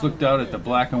 Patch looked out at the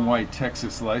black and white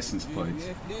Texas license plates.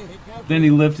 Then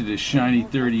he lifted his shiny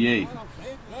 .38.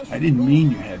 I didn't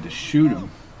mean you had to shoot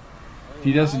him. If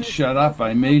he doesn't shut up,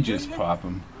 I may just pop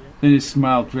him. Then his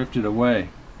smile drifted away.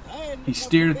 He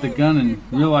stared at the gun and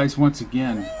realized once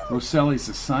again Rosselli's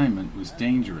assignment was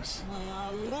dangerous.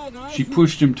 She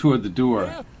pushed him toward the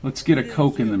door. Let's get a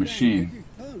Coke in the machine.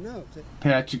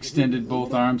 Patch extended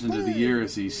both arms into the air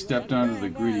as he stepped onto the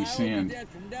gritty sand.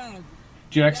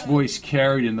 Jack's voice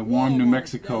carried in the warm New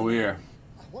Mexico air.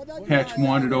 Patch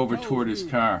wandered over toward his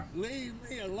car.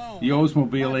 The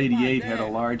Oldsmobile 88 had a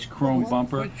large chrome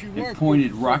bumper and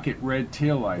pointed rocket-red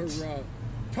taillights.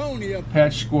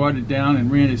 Patch squatted down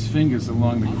and ran his fingers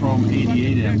along the chrome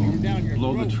 88 emblem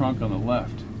below the trunk on the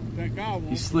left.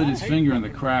 He slid his finger in the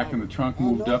crack and the trunk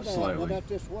moved up slightly.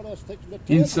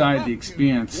 Inside the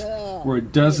expanse were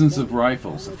dozens of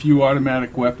rifles, a few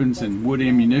automatic weapons, and wood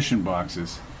ammunition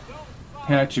boxes.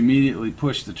 Patch immediately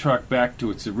pushed the truck back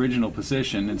to its original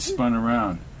position and spun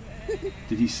around.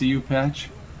 Did he see you, Patch?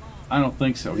 I don't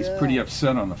think so. He's pretty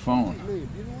upset on the phone.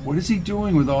 What is he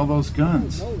doing with all those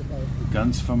guns?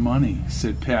 Guns for money,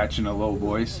 said Patch in a low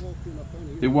voice.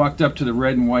 They walked up to the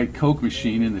red and white Coke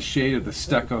machine in the shade of the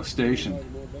stucco station.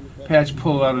 Patch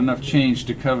pulled out enough change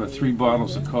to cover 3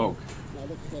 bottles of Coke.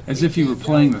 As if he were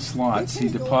playing the slots, he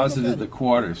deposited the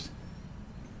quarters.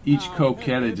 Each Coke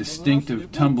had a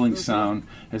distinctive tumbling sound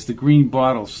as the green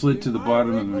bottle slid to the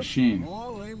bottom of the machine.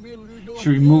 She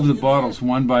removed the bottles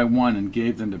one by one and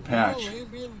gave them to Patch.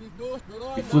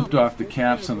 He flipped off the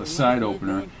caps on the side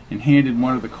opener and handed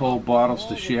one of the cold bottles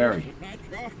to Sherry.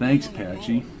 Thanks,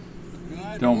 Patchy.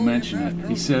 Don't mention it,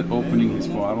 he said, opening his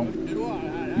bottle.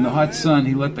 In the hot sun,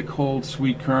 he let the cold,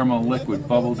 sweet caramel liquid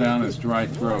bubble down his dry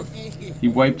throat. He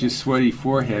wiped his sweaty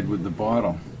forehead with the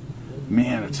bottle.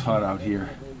 Man, it's hot out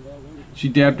here. She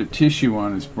dabbed a tissue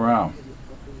on his brow.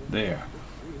 There.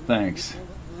 Thanks.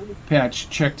 Patch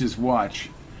checked his watch.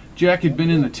 Jack had been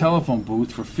in the telephone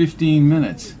booth for 15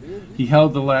 minutes. He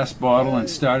held the last bottle and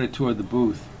started toward the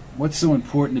booth. What's so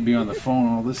important to be on the phone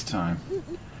all this time?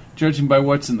 Judging by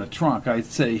what's in the trunk, I'd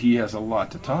say he has a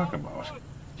lot to talk about.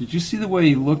 Did you see the way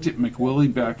he looked at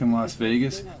McWillie back in Las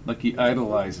Vegas? Like he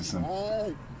idolizes him.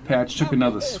 Patch took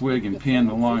another swig and panned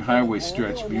the long highway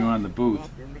stretch beyond the booth.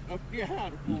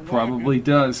 He probably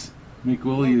does.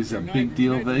 McWillie is a big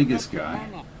deal Vegas guy.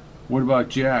 What about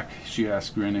Jack? She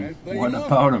asked, grinning. What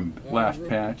about him? Laughed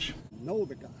Patch.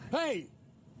 Hey,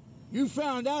 you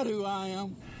found out who I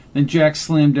am. Then Jack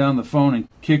slammed down the phone and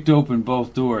kicked open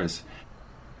both doors.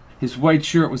 His white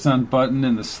shirt was unbuttoned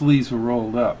and the sleeves were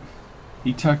rolled up.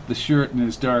 He tucked the shirt in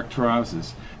his dark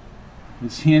trousers.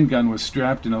 His handgun was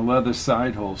strapped in a leather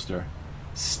side holster.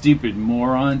 Stupid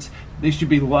morons. They should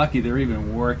be lucky they're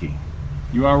even working.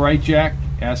 You all right, Jack?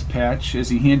 Asked Patch as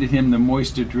he handed him the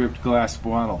moisture-dripped glass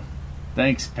bottle.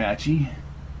 Thanks, Patchy.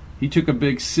 He took a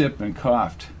big sip and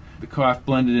coughed. The cough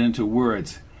blended into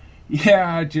words.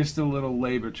 Yeah, just a little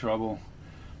labor trouble.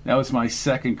 That was my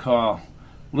second call.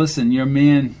 Listen, your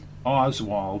man,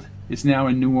 Oswald, is now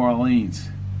in New Orleans.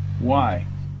 Why?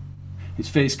 His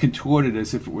face contorted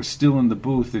as if it were still in the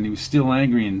booth and he was still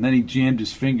angry, and then he jammed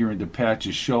his finger into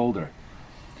Patch's shoulder.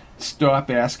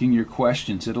 Stop asking your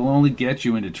questions. It'll only get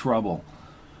you into trouble.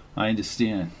 I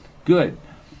understand. Good.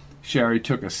 Sherry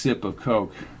took a sip of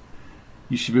Coke.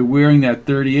 You should be wearing that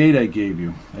 .38 I gave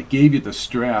you. I gave you the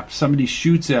strap. Somebody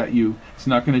shoots at you. It's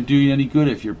not going to do you any good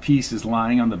if your piece is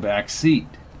lying on the back seat.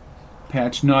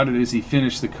 Patch nodded as he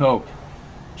finished the Coke.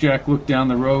 Jack looked down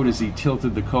the road as he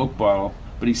tilted the Coke bottle,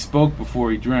 but he spoke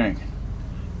before he drank.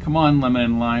 Come on, Lemon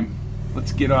and Lime.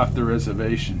 Let's get off the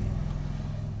reservation.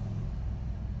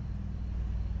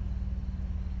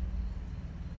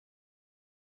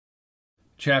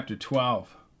 Chapter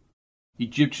 12.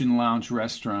 Egyptian Lounge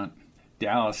Restaurant,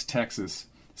 Dallas, Texas,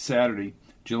 Saturday,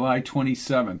 July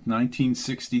 27,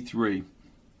 1963.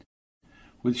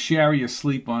 With Sherry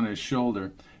asleep on his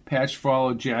shoulder, Patch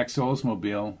followed Jack's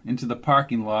Oldsmobile into the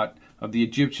parking lot of the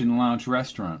Egyptian Lounge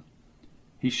Restaurant.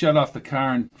 He shut off the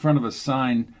car in front of a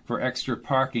sign for extra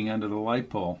parking under the light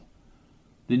pole.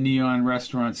 The neon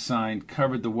restaurant sign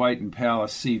covered the white and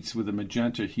palace seats with a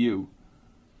magenta hue.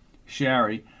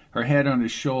 Sherry, her head on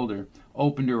his shoulder,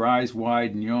 opened her eyes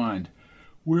wide and yawned.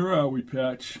 "Where are we,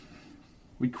 Patch?"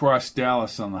 We crossed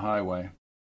Dallas on the highway.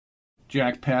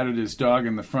 Jack patted his dog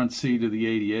in the front seat of the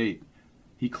 88.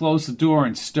 He closed the door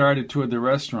and started toward the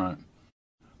restaurant.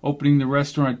 Opening the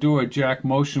restaurant door, Jack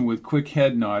motioned with quick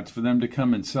head nods for them to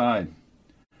come inside.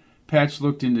 Patch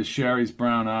looked into Sherry's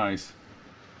brown eyes.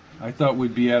 "I thought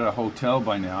we'd be at a hotel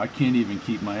by now. I can't even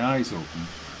keep my eyes open."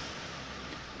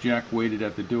 Jack waited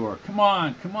at the door. Come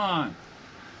on.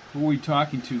 Who are we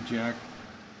talking to, Jack?"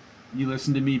 "You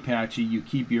listen to me, Patchy. You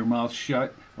keep your mouth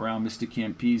shut around Mr.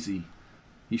 Campisi."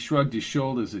 He shrugged his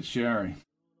shoulders at Sherry.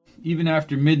 Even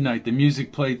after midnight, the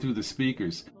music played through the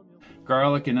speakers.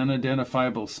 Garlic and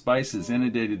unidentifiable spices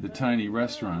inundated the tiny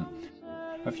restaurant.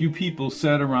 A few people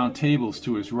sat around tables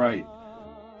to his right.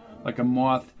 Like a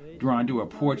moth drawn to a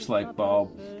porch light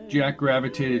bulb, Jack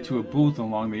gravitated to a booth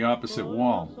along the opposite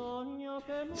wall.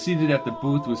 Seated at the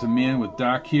booth was a man with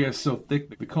dark hair so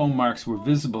thick the comb marks were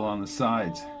visible on the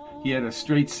sides. He had a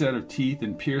straight set of teeth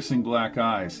and piercing black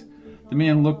eyes. The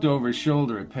man looked over his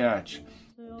shoulder at Patch.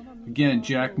 Again,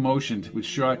 Jack motioned with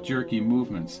short, jerky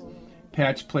movements.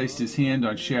 Patch placed his hand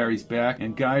on Sherry's back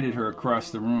and guided her across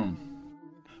the room.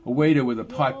 A waiter with a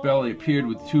pot belly appeared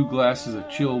with 2 glasses of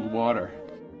chilled water.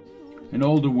 An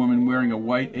older woman wearing a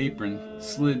white apron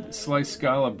slid sliced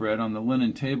scallop bread on the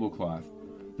linen tablecloth.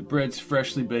 The bread's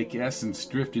freshly baked essence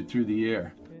drifted through the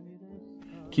air.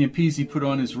 Campisi put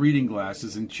on his reading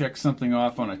glasses and checked something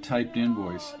off on a typed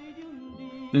invoice.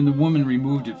 Then the woman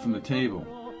removed it from the table.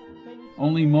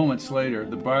 Only moments later,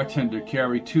 the bartender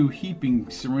carried 2 heaping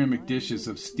ceramic dishes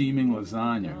of steaming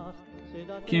lasagna.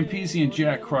 Campisi and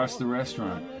Jack crossed the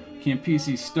restaurant.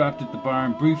 Campisi stopped at the bar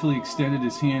and briefly extended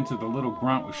his hand to the little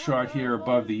grunt with short hair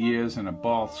above the ears and a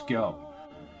bald scalp.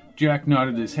 Jack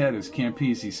nodded his head as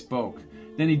Campisi spoke.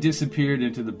 Then he disappeared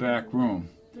into the back room.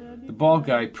 The bald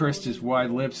guy pursed his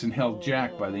wide lips and held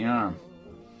Jack by the arm.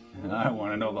 "I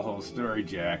want to know the whole story,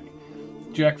 Jack."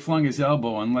 Jack flung his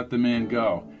elbow and let the man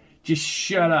go. "Just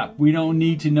shut up. We don't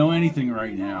need to know anything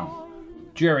right now."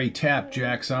 Jerry tapped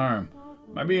Jack's arm.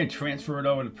 "Am I being transferred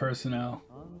over to personnel?"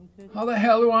 "How the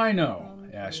hell do I know?"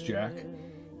 asked Jack.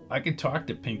 "I could talk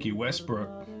to Pinky Westbrook,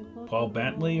 Paul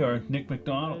Bentley, or Nick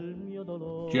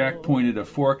McDonald." Jack pointed a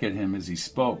fork at him as he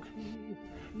spoke.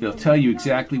 "They'll tell you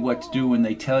exactly what to do when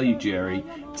they tell you, Jerry.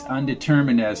 It's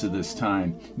undetermined as of this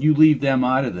time. You leave them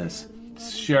out of this."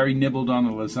 Sherry nibbled on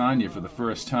the lasagna for the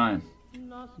first time.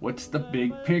 "What's the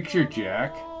big picture,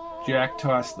 Jack?" Jack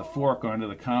tossed the fork onto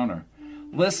the counter.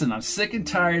 "Listen, I'm sick and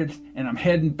tired, and I'm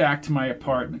heading back to my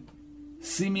apartment.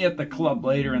 See me at the club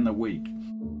later in the week."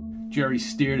 Jerry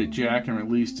stared at Jack and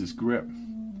released his grip.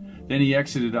 Then he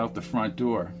exited out the front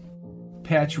door.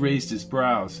 Patch raised his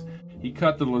brows. He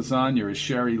cut the lasagna as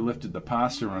Sherry lifted the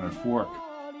pasta on her fork.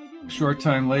 A short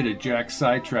time later, Jack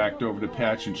sidetracked over to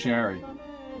Patch and Sherry.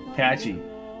 "Patchy,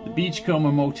 the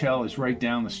Beachcomber Motel is right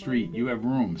down the street. You have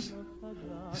rooms."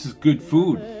 "This is good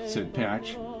food," said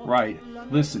Patch. "Right.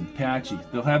 Listen, Patchy,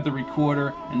 they'll have the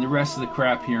recorder and the rest of the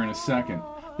crap here in a second.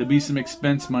 There'll be some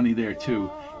expense money there, too.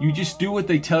 You just do what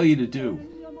they tell you to do.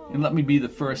 And let me be the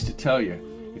first to tell you,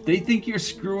 if they think you're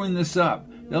screwing this up,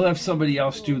 they'll have somebody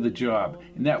else do the job,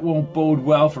 and that won't bode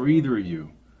well for either of you.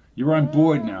 You're on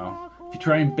board now. If you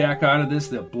try and back out of this,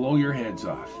 they'll blow your heads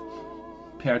off."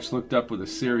 Patch looked up with a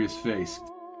serious face.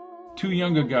 2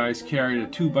 younger guys carried a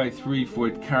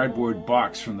 2-by-3-foot cardboard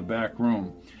box from the back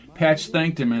room. Patch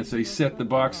thanked him as they set the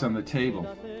box on the table.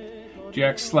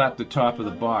 Jack slapped the top of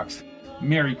the box.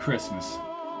 "Merry Christmas."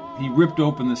 He ripped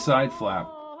open the side flap.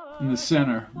 In the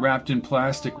center, wrapped in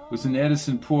plastic, was an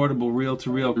Edison portable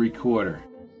reel-to-reel recorder.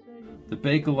 The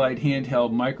Bakelite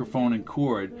handheld microphone and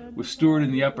cord was stored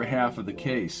in the upper half of the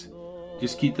case.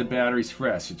 Just keep the batteries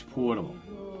fresh, it's portable.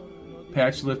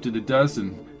 Patch lifted a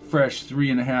dozen fresh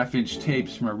 3.5-inch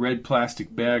tapes from a red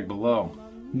plastic bag below.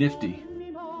 Nifty.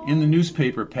 In the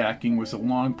newspaper packing was a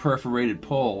long perforated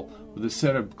pole with a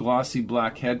set of glossy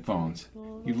black headphones.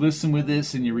 You listen with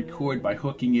this and you record by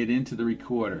hooking it into the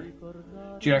recorder.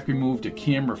 Jack removed a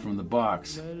camera from the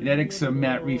box. An Edexa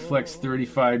matte reflex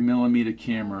 35mm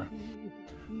camera.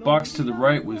 Box to the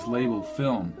right was labeled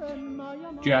film.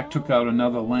 Jack took out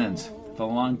another lens for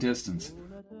long distance.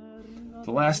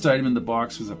 The last item in the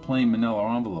box was a plain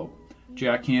manila envelope.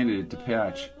 Jack handed it to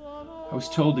Patch. I was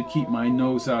told to keep my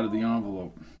nose out of the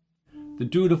envelope. The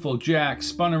dutiful Jack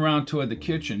spun around toward the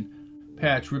kitchen.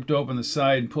 Patch ripped open the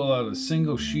side and pulled out a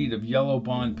single sheet of yellow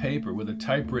bond paper with a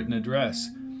typewritten address.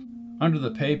 Under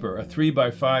the paper, a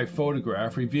 3x5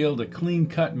 photograph revealed a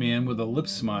clean-cut man with a lip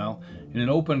smile and an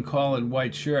open-collared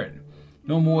white shirt.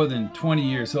 No more than 20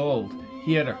 years old,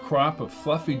 he had a crop of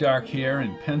fluffy dark hair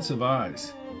and pensive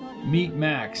eyes. Meet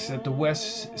Max at the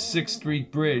West 6th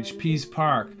Street Bridge, Pease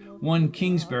Park, 1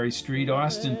 Kingsbury Street,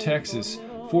 Austin, Texas,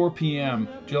 4 p.m.,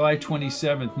 July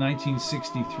 27,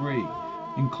 1963.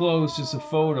 Enclosed is a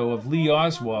photo of Lee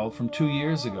Oswald from 2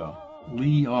 years ago.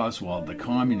 Lee Oswald, the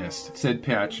communist, said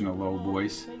Patch in a low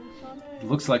voice.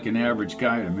 Looks like an average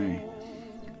guy to me.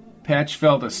 Patch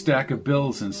felt a stack of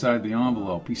bills inside the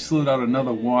envelope. He slid out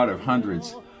another wad of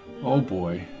hundreds. Oh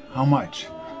boy, how much?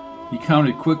 He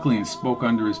counted quickly and spoke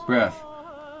under his breath.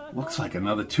 Looks like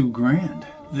another $2,000.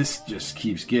 This just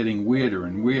keeps getting weirder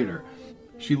and weirder.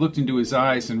 She looked into his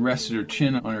eyes and rested her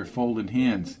chin on her folded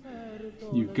hands.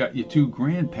 You've got your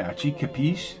 $2,000, Patchy,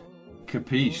 capiche?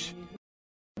 Capiche.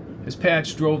 As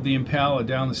Patch drove the Impala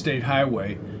down the state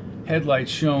highway,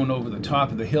 headlights shone over the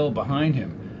top of the hill behind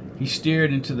him. He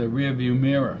stared into the rearview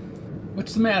mirror.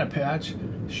 What's the matter, Patch?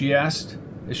 She asked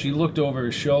as she looked over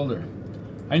his shoulder.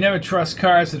 I never trust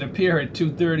cars that appear at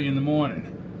 2:30 in the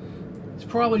morning. It's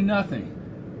probably nothing.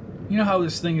 You know how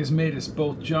this thing has made us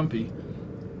both jumpy.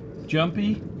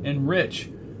 Jumpy and rich,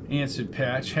 answered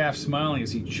Patch, half smiling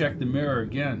as he checked the mirror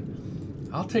again.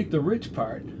 I'll take the rich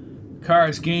part. The car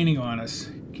is gaining on us.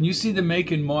 Can you see the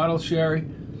make and model, Sherry?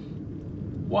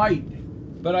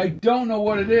 White, but I don't know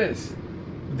what it is.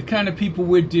 With the kind of people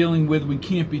we're dealing with, we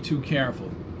can't be too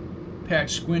careful.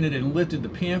 Patch squinted and lifted the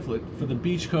pamphlet for the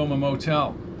Beachcomber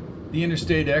Motel. The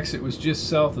interstate exit was just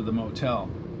south of the motel.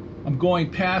 I'm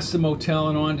going past the motel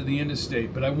and onto the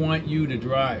interstate, but I want you to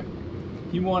drive.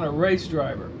 You want a race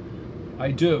driver?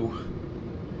 I do.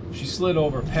 She slid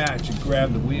over Patch and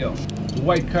grabbed the wheel. The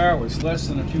white car was less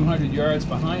than a few hundred yards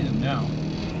behind them now.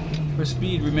 Her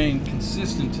speed remained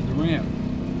consistent to the ramp.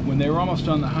 When they were almost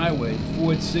on the highway,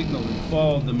 Ford signaled and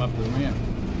followed them up the ramp.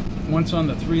 Once on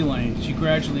the 3-lane, she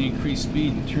gradually increased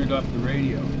speed and turned up the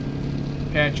radio.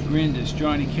 Patch grinned as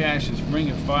Johnny Cash's Ring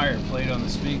of Fire played on the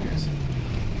speakers.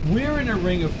 We're in a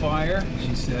ring of fire,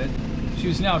 she said. She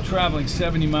was now traveling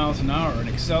 70 miles an hour and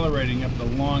accelerating up the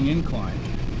long incline.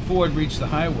 Ford reached the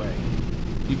highway.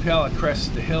 The Impala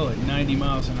crested the hill at 90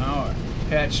 miles an hour.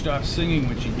 Patch stopped singing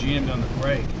when she jammed on the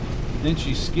brake. Then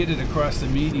she skidded across the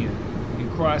median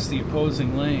and crossed the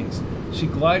opposing lanes. She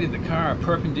glided the car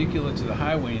perpendicular to the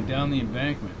highway and down the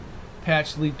embankment.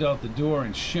 Patch leaped out the door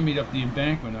and shimmied up the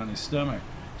embankment on his stomach.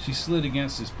 She slid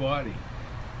against his body.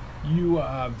 You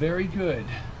are very good.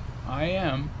 I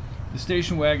am. The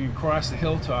station wagon crossed the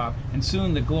hilltop, and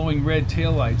soon the glowing red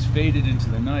taillights faded into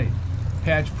the night.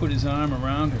 Patch put his arm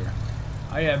around her.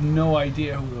 I have no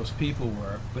idea who those people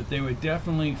were, but they were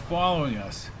definitely following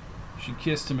us. She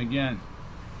kissed him again.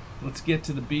 Let's get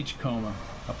to the Beachcomber.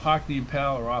 I'll park the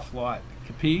Impala off lot.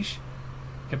 Capiche?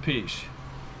 Capiche.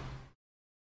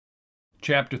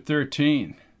 Chapter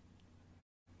 13.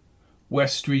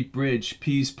 West Street Bridge,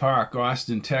 Pease Park,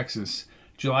 Austin, Texas,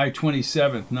 July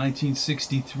 27,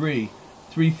 1963,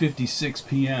 3:56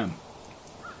 p.m.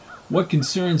 What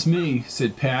concerns me,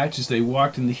 said Patch as they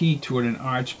walked in the heat toward an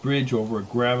arched bridge over a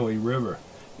gravelly river,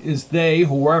 is they,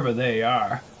 whoever they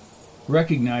are,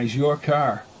 recognize your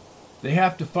car. They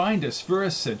have to find us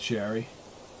first, said Sherry,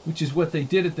 which is what they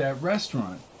did at that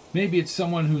restaurant. Maybe it's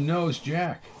someone who knows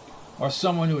Jack, or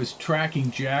someone who is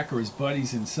tracking Jack or his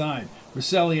buddies inside.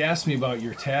 Rosselli asked me about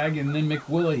your tag, and then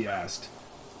McWillie asked.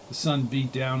 The sun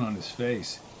beat down on his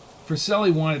face. If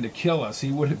Rosselli wanted to kill us,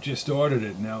 he would have just ordered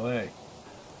it in L.A.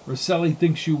 Rosselli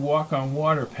thinks you walk on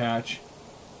water, Patch.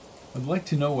 I'd like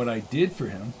to know what I did for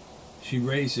him. She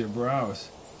raised her brows.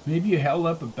 Maybe you held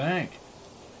up a bank.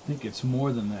 I think it's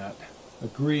more than that.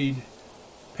 Agreed.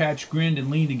 Patch grinned and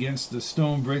leaned against the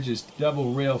stone bridge's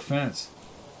double rail fence.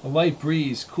 A light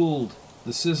breeze cooled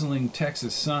the sizzling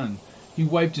Texas sun. He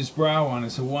wiped his brow on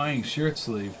his Hawaiian shirt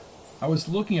sleeve. I was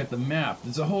looking at the map.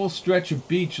 There's a whole stretch of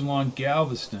beach along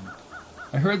Galveston.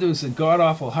 I heard there was a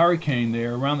god-awful hurricane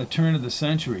there around the turn of the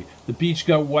century. The beach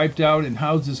got wiped out and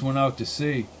houses went out to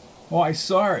sea. Oh, I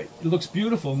saw it. It looks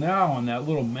beautiful now on that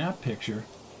little map picture.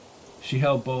 She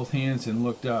held both hands and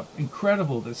looked up.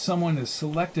 Incredible that someone has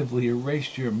selectively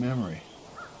erased your memory.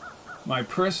 My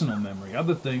personal memory.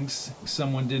 Other things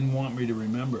someone didn't want me to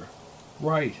remember.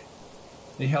 Right.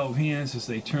 They held hands as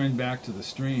they turned back to the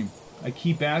stream. I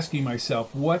keep asking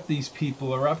myself what these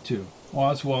people are up to.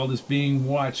 Oswald is being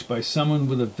watched by someone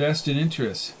with a vested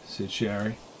interest, said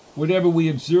Sherry. Whatever we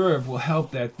observe will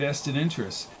help that vested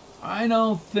interest. I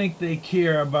don't think they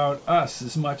care about us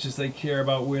as much as they care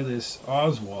about where this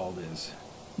Oswald is.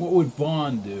 What would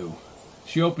Bond do?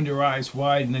 She opened her eyes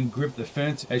wide and then gripped the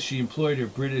fence as she employed her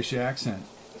British accent.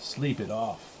 Sleep it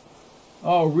off.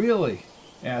 Oh, really?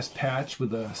 Asked Patch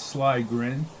with a sly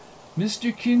grin.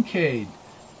 Mr. Kincaid,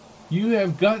 you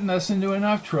have gotten us into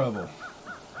enough trouble.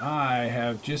 I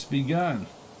have just begun.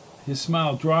 His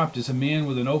smile dropped as a man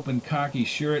with an open khaki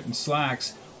shirt and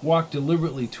slacks walked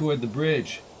deliberately toward the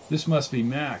bridge. This must be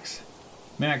Max.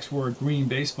 Max wore a green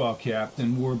baseball cap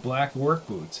and wore black work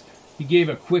boots. He gave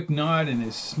a quick nod and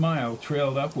his smile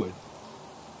trailed upward.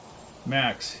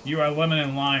 Max, you are Lemon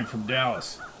and Lime from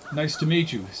Dallas. Nice to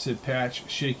meet you, said Patch,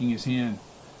 shaking his hand.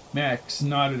 Max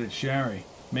nodded at Sherry.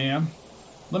 Ma'am?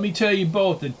 Let me tell you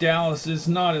both that Dallas is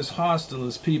not as hostile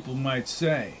as people might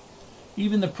say.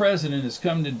 Even the president has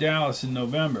come to Dallas in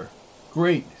November.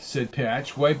 Great, said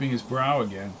Patch, wiping his brow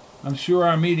again. I'm sure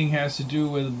our meeting has to do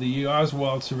with the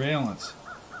Oswald surveillance.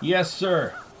 Yes,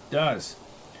 sir, does.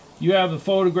 You have a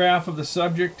photograph of the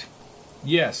subject?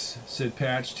 Yes, said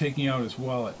Patch, taking out his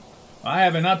wallet. I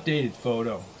have an updated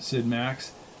photo, said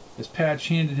Max, as Patch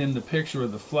handed him the picture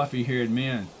of the fluffy-haired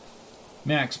man.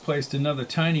 Max placed another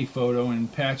tiny photo in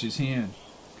Patch's hand.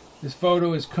 This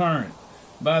photo is current.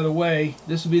 By the way,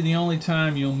 this will be the only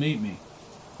time you'll meet me.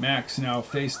 Max now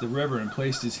faced the river and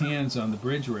placed his hands on the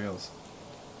bridge rails.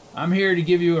 I'm here to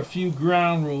give you a few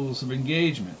ground rules of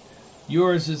engagement.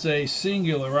 Yours is a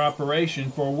singular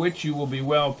operation for which you will be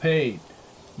well paid.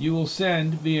 You will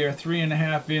send, via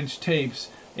 3.5-inch tapes,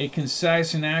 a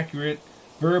concise and accurate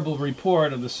verbal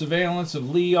report of the surveillance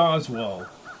of Lee Oswald.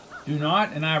 Do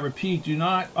not, and I repeat, do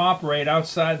not operate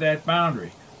outside that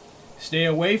boundary. Stay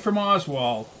away from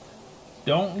Oswald.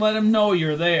 Don't let him know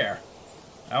you're there.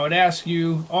 I would ask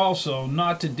you also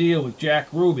not to deal with Jack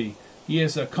Ruby. He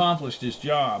has accomplished his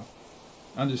job.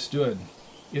 Understood.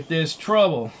 If there's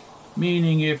trouble,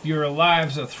 meaning if your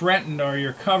lives are threatened or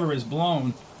your cover is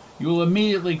blown, you will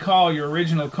immediately call your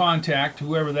original contact,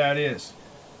 whoever that is.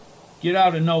 Get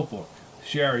out a notebook.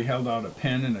 Sherry held out a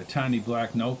pen and a tiny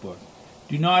black notebook.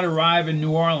 Do not arrive in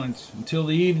New Orleans until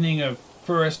the evening of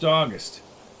 1st August.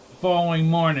 The following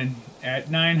morning,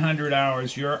 at 900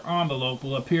 hours, your envelope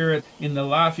will appear in the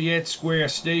Lafayette Square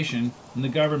station in the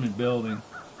government building.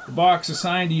 The box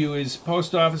assigned to you is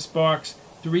Post Office Box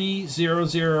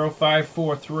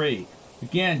 300543.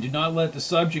 Again, do not let the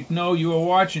subject know you are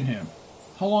watching him.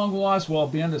 How long will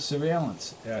Oswald be under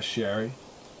surveillance? Asked Sherry.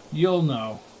 You'll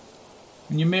know.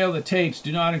 When you mail the tapes,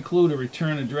 do not include a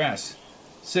return address.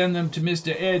 Send them to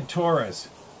Mr. Ed Torres,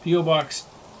 P.O. Box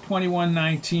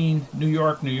 2119, New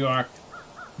York, New York.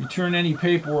 Return any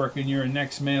paperwork in your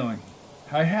next mailing.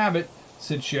 I have it,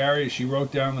 said Sherry as she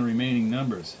wrote down the remaining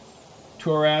numbers.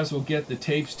 Torres will get the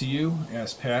tapes to you?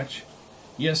 Asked Patch.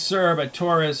 Yes, sir, but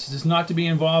Torres is not to be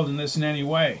involved in this in any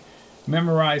way.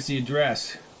 Memorize the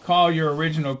address. Call your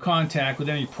original contact with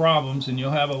any problems, and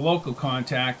you'll have a local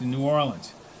contact in New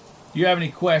Orleans. Do you have any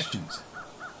questions?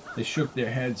 They shook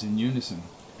their heads in unison.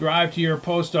 Drive to your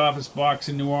post office box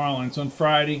in New Orleans on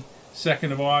Friday,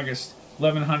 2nd of August,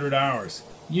 1100 hours.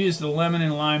 Use the Lemon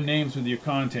and Lime names with your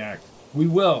contact. We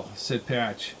will, said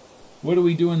Patch. What do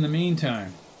we do in the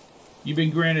meantime? You've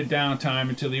been granted downtime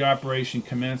until the operation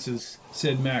commences,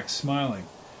 said Max, smiling.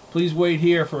 Please wait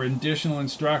here for additional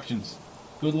instructions.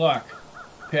 Good luck.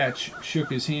 Patch shook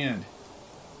his hand.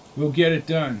 We'll get it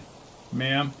done,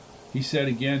 ma'am, he said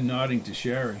again, nodding to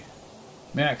Sherry.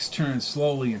 Max turned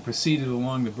slowly and proceeded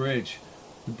along the bridge.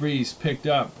 The breeze picked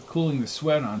up, cooling the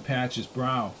sweat on Patch's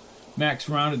brow. Max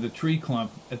rounded the tree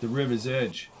clump at the river's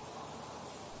edge.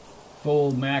 If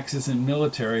old Max isn't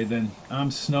military, then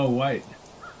I'm Snow White,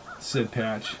 said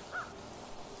Patch.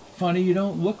 Funny you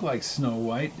don't look like Snow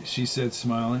White, she said,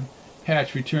 smiling.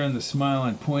 Patch returned the smile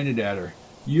and pointed at her.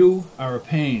 You are a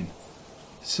pain.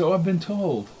 So I've been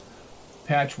told.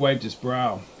 Patch wiped his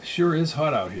brow. Sure is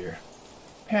hot out here.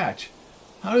 Patch,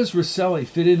 how does Rosselli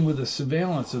fit in with the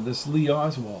surveillance of this Lee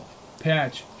Oswald?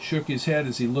 Patch shook his head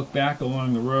as he looked back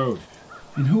along the road.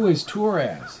 And who is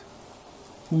Torres?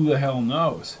 Who the hell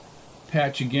knows?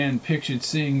 Patch again pictured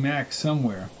seeing Max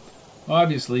somewhere.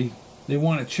 Obviously, they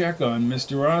want to check on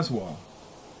Mr. Oswald.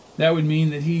 That would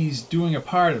mean that he's doing a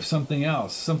part of something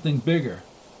else, something bigger.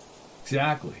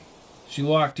 Exactly. She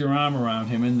locked her arm around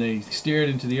him and they stared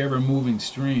into the ever-moving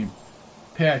stream.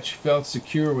 Patch felt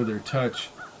secure with her touch.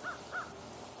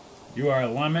 You are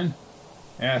Lemon?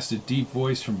 Asked a deep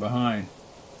voice from behind.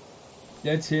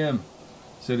 That's him,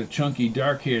 said a chunky,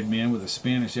 dark-haired man with a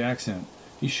Spanish accent.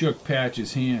 He shook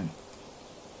Patch's hand.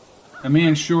 A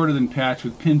man shorter than Patch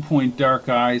with pinpoint dark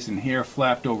eyes and hair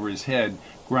flapped over his head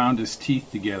ground his teeth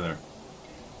together.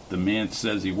 The man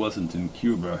says he wasn't in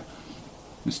Cuba.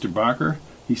 Mr. Barker?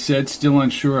 He said, still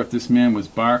unsure if this man was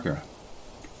Barker.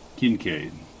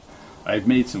 Kincaid. I've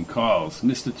made some calls.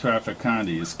 Mr.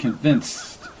 Trafficante is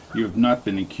convinced you have not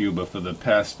been in Cuba for the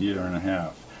past year and a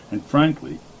half. And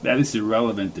frankly, that is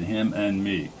irrelevant to him and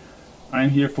me. I am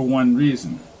here for one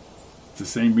reason. It's the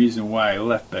same reason why I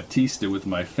left Batista with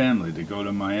my family to go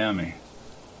to Miami.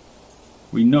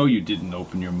 We know you didn't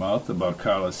open your mouth about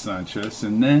Carlos Sanchez,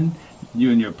 and then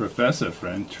you and your professor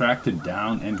friend tracked him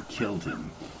down and killed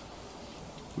him.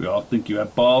 We all think you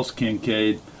have balls,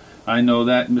 Kincaid. I know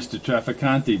that Mr.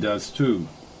 Trafficante does too.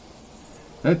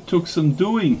 That took some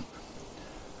doing.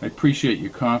 I appreciate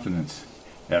your confidence.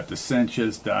 After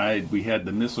Sanchez died, we had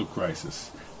the missile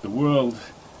crisis. The world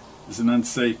is an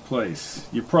unsafe place.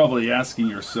 You're probably asking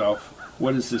yourself,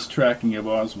 what is this tracking of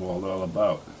Oswald all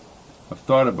about? I've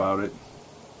thought about it.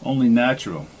 Only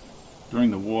natural.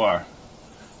 During the war,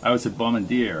 I was a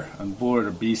bombardier on board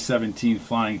a B-17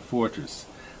 Flying Fortress.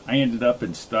 I ended up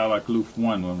in Stalag Luft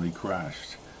 1 when we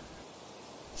crashed.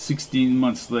 16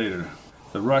 months later,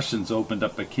 the Russians opened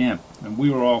up a camp, and we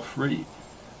were all free.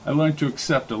 I learned to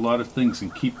accept a lot of things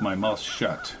and keep my mouth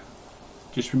shut.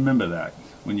 Just remember that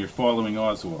when you're following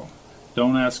Oswald.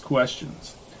 Don't ask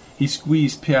questions. He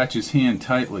squeezed Patch's hand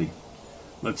tightly.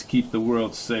 Let's keep the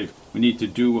world safe. We need to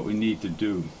do what we need to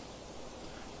do.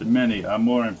 The many are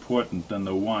more important than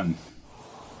the one.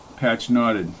 Patch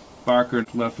nodded. Barker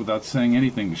left without saying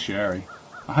anything to Sherry.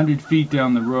 100 feet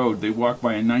down the road, they walked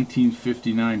by a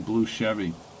 1959 blue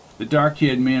Chevy. The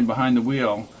dark-haired man behind the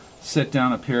wheel set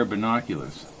down a pair of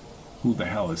binoculars. Who the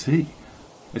hell is he?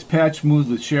 As Patch moved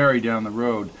with Sherry down the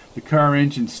road, the car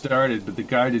engine started, but the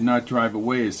guy did not drive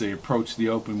away as they approached the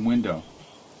open window.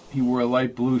 He wore a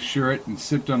light blue shirt and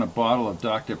sipped on a bottle of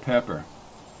Dr. Pepper.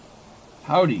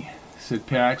 Howdy, said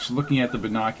Patch, looking at the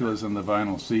binoculars on the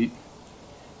vinyl seat.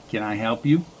 Can I help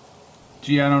you?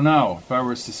 Gee, I don't know. If I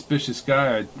were a suspicious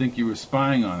guy, I'd think you were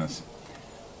spying on us.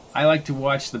 I like to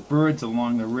watch the birds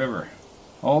along the river,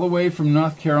 all the way from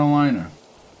North Carolina.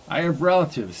 I have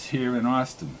relatives here in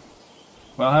Austin.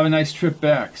 Well, have a nice trip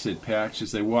back, said Patch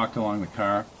as they walked along the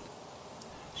car.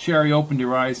 Sherry opened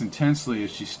her eyes intensely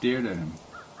as she stared at him.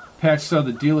 Patch saw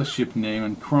the dealership name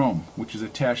in chrome, which was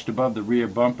attached above the rear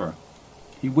bumper.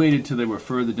 He waited till they were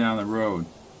further down the road.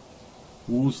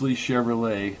 Woolsey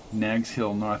Chevrolet, Nags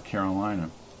Hill, North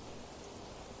Carolina.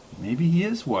 Maybe he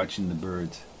is watching the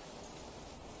birds.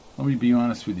 Let me be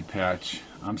honest with you, Patch.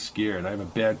 I'm scared. I have a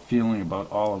bad feeling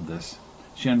about all of this.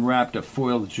 She unwrapped a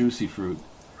foiled juicy fruit.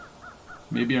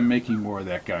 Maybe I'm making more of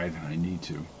that guy than I need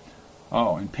to.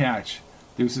 Oh, and Patch,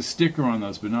 there was a sticker on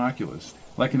those binoculars.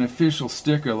 Like an official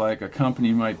sticker, like a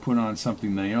company might put on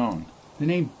something they own. The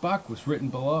name Buck was written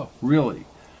below. Really?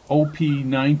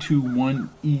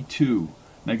 OP921E2.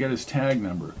 And I got his tag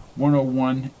number,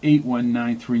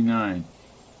 101-81939.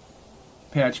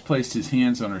 Patch placed his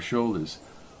hands on her shoulders.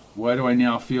 Why do I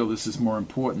now feel this is more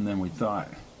important than we thought?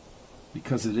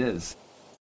 Because it is.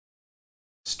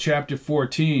 It's Chapter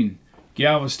 14,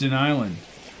 Galveston Island,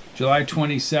 July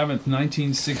 27th,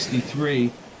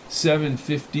 1963,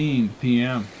 7:15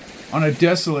 p.m. On a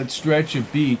desolate stretch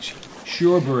of beach,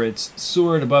 shorebirds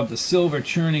soared above the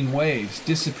silver-churning waves,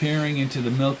 disappearing into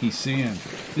the milky sand.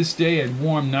 This day had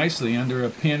warmed nicely under a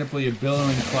panoply of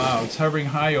billowing clouds, hovering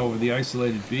high over the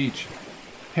isolated beach.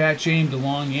 Patch aimed a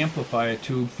long amplifier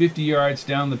tube 50 yards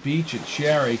down the beach at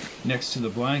Sherry next to the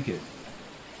blanket.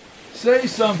 Say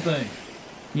something!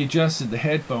 He adjusted the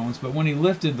headphones, but when he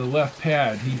lifted the left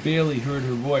pad, he barely heard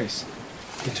her voice.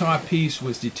 The top piece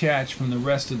was detached from the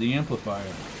rest of the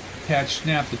amplifier. Patch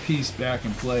snapped the piece back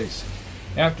in place.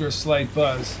 After a slight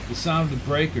buzz, the sound of the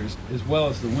breakers, as well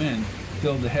as the wind,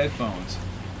 filled the headphones.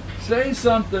 Say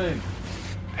something!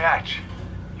 Patch,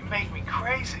 you make me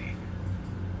crazy.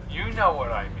 You know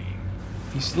what I mean.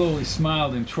 He slowly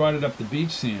smiled and trotted up the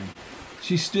beach sand.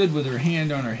 She stood with her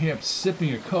hand on her hips,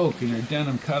 sipping a Coke in her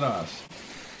denim cutoffs.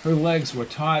 Her legs were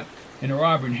taut, and her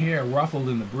auburn hair ruffled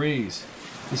in the breeze.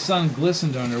 The sun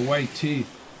glistened on her white teeth.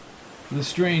 With a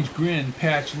strange grin,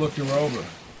 Patch looked her over.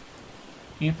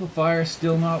 Amplifier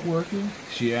still not working?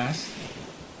 She asked.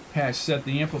 Patch set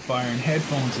the amplifier and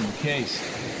headphones in the case.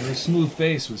 Her smooth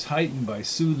face was heightened by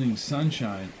soothing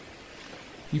sunshine.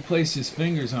 He placed his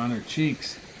fingers on her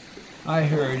cheeks. I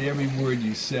heard every word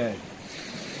you said.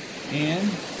 And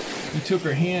he took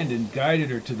her hand and guided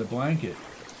her to the blanket.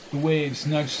 The waves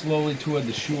nudged slowly toward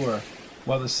the shore,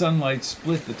 while the sunlight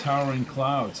split the towering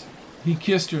clouds. He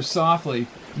kissed her softly,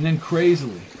 and then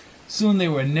crazily, Soon they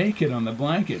were naked on the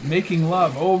blanket, making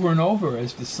love over and over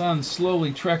as the sun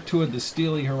slowly trekked toward the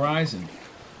steely horizon.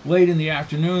 Late in the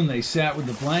afternoon, they sat with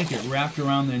the blanket wrapped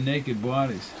around their naked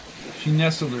bodies. She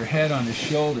nestled her head on his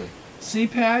shoulder. "See,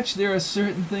 Patch, there are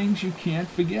certain things you can't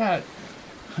forget."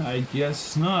 "I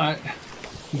guess not."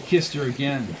 He kissed her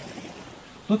again.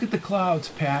 "Look at the clouds,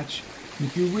 Patch.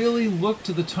 If you really look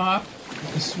to the top,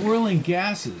 the swirling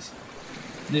gases."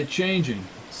 "They're changing,"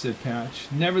 said Patch.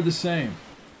 "Never the same."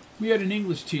 We had an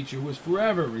English teacher who was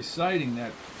forever reciting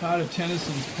that part of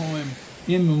Tennyson's poem,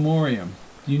 In Memoriam.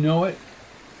 Do you know it?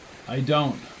 "I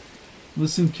don't."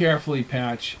 "Listen carefully,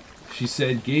 Patch," she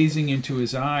said, gazing into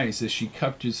his eyes as she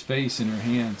cupped his face in her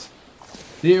hands.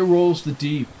 "There rolls the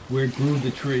deep, where grew the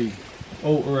tree.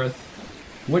 O earth,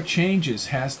 what changes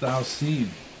hast thou seen?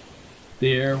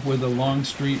 There, where the long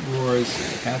street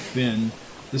roars, hath been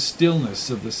the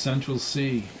stillness of the central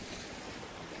sea.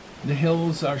 The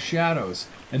hills are shadows,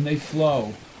 and they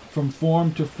flow from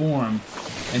form to form,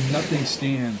 and nothing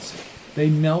stands. They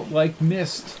melt like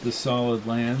mist, the solid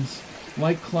lands.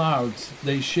 Like clouds,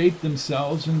 they shape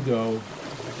themselves and go."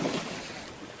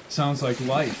 "Sounds like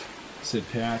life," said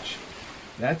Patch.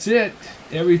 "That's it.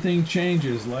 Everything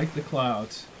changes like the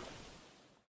clouds."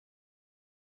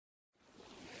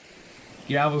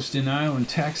 Galveston Island,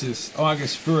 Texas,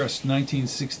 August 1st,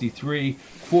 1963,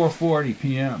 4:40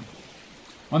 p.m.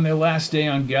 On their last day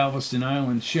on Galveston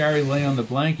Island, Sherry lay on the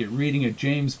blanket reading a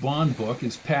James Bond book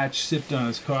as Patch sipped on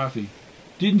his coffee.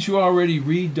 "Didn't you already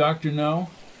read Dr. No?"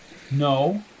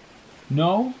 "No."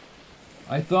 "No?"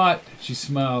 "I thought," she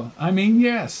smiled.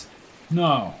 Yes.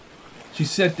 No." She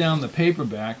set down the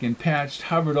paperback, and Patch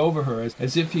hovered over her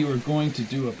as if he were going to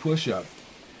do a push-up.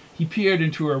 He peered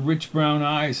into her rich brown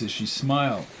eyes as she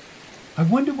smiled. "I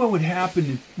wonder what would happen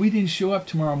if we didn't show up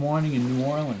tomorrow morning in New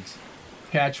Orleans."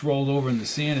 Patch rolled over in the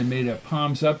sand and made a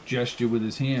palms-up gesture with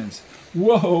his hands.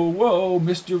 "Whoa, whoa,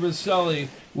 Mr. Vasselli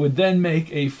would then make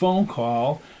a phone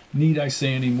call. Need I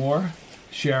say any more?"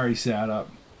 Sherry sat up.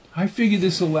 "I figure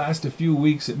this will last a few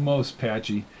weeks at most,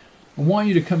 Patchy. I want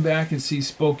you to come back and see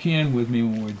Spokane with me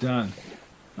when we're done.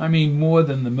 More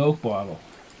than the milk bottle.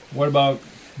 What about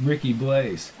Ricky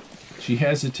Blaze?" She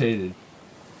hesitated.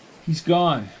 "He's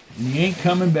gone, and he ain't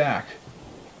coming back."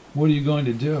 "What are you going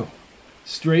to do?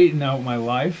 Straighten out my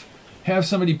life? Have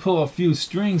somebody pull a few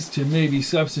strings to maybe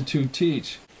substitute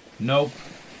teach?" "Nope."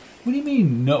 "What do you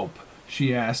mean, nope?"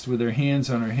 she asked with her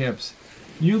hands on her hips.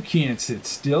 "You can't sit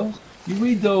still. You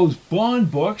read those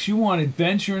Bond books, you want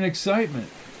adventure and excitement."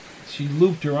 She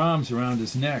looped her arms around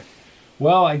his neck.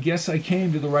 "Well, I guess I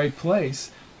came to the right place.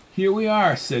 Here we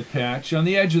are," said Patch, "on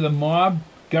the edge of the mob,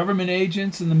 government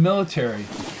agents, and the military."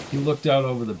 He looked out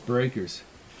over the breakers.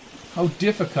 "How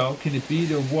difficult can it be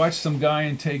to watch some guy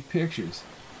and take pictures?"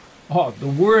 "Oh, the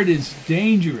word is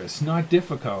dangerous, not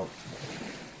difficult."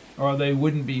 "Or they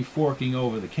wouldn't be forking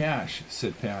over the cash,"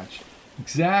 said Patch.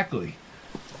 "Exactly."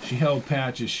 She held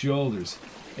Patch's shoulders.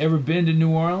 "Ever been to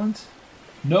New Orleans?"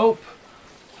 "Nope.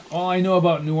 All I know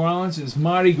about New Orleans is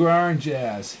Mardi Gras and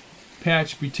jazz."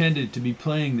 Patch pretended to be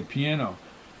playing the piano.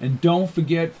 "And don't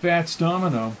forget Fats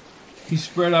Domino." He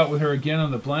spread out with her again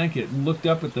on the blanket and looked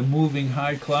up at the moving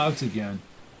high clouds again.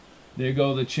 "There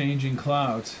go the changing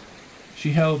clouds."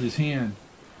 She held his hand.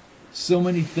 "So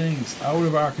many things out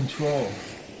of our control."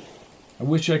 "I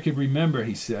wish I could remember,"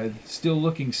 he said, still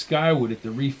looking skyward at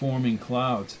the reforming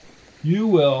clouds. "You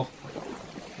will."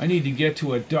 "I need to get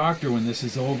to a doctor when this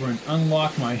is over and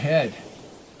unlock my head."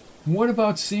 "And what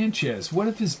about Sanchez? What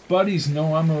if his buddies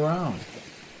know I'm around?"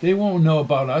 "They won't know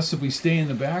about us if we stay in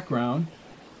the background,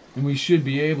 and we should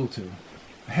be able to.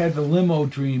 I had the limo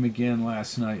dream again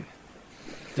last night.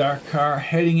 Dark car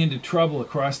heading into trouble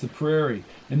across the prairie,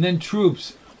 and then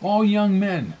troops, all young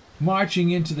men, marching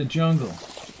into the jungle."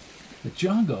 "The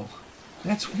jungle?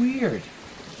 That's weird."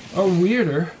 "Or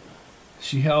weirder."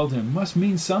 She held him. "Must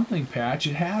mean something, Patch.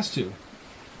 It has to."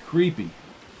 "Creepy."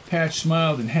 Patch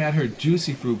smiled and had her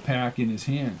juicy fruit pack in his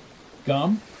hand.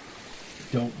 "Gum?"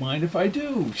 "Don't mind if I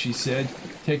do," she said,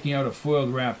 taking out a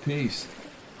foiled wrap piece.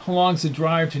 "How long's the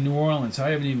drive to New Orleans? I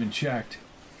haven't even checked."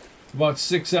 "About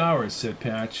 6 hours," said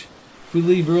Patch. "If we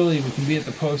leave early, we can be at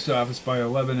the post office by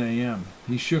 11 a.m.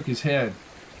 He shook his head.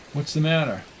 "What's the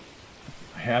matter?"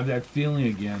 "I have that feeling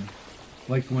again.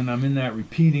 Like when I'm in that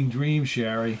repeating dream,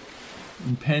 Sherry.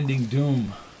 Impending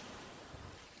doom."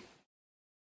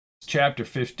 Chapter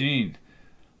 15.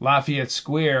 Lafayette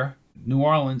Square, New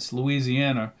Orleans,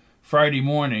 Louisiana, Friday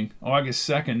morning, August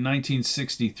 2nd,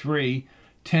 1963,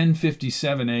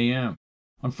 10:57 a.m.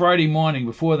 On Friday morning,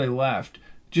 before they left,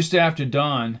 just after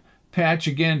dawn, Patch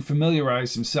again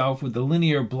familiarized himself with the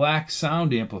linear black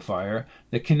sound amplifier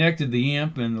that connected the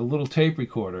amp and the little tape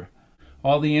recorder.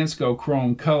 All the Ansco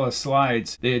chrome color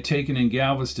slides they had taken in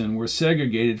Galveston were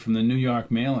segregated from the New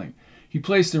York mailing. He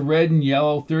placed a red and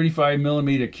yellow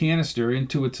 35mm canister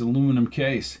into its aluminum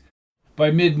case.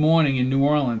 By mid-morning in New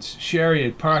Orleans, Sherry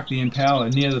had parked the Impala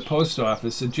near the post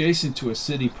office adjacent to a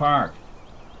city park.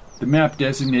 The map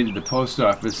designated the post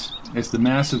office as the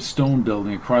massive stone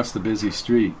building across the busy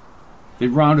street. They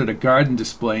rounded a garden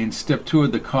display and stepped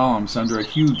toward the columns under a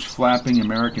huge flapping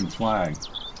American flag.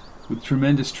 With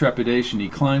tremendous trepidation, he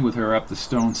climbed with her up the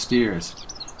stone stairs.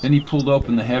 Then he pulled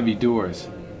open the heavy doors.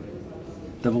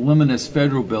 The voluminous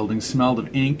federal building smelled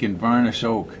of ink and varnish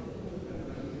oak.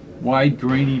 Wide,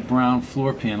 grainy brown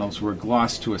floor panels were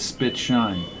glossed to a spit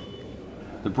shine.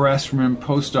 The brass-rimmed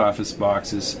post office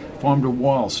boxes formed a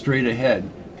wall straight ahead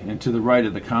and to the right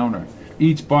of the counter.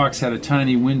 Each box had a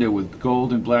tiny window with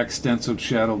gold and black stenciled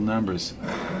shadowed numbers.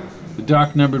 The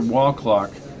dark-numbered wall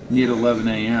clock neared 11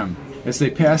 a.m. As they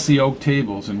passed the oak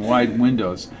tables and wide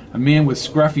windows, a man with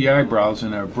scruffy eyebrows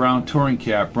and a brown touring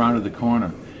cap rounded the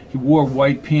corner. He wore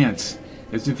white pants,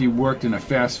 as if he worked in a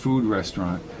fast food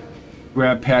restaurant. He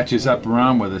grabbed Patch's upper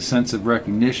arm with a sense of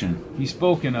recognition. He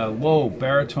spoke in a low,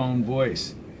 baritone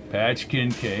voice. "Patch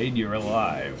Kincaid, you're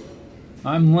alive."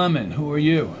 "I'm Lemon. Who are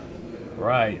you?"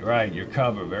 Right, your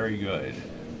cover, very good."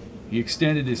 He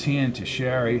extended his hand to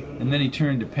Sherry, and then he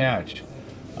turned to Patch.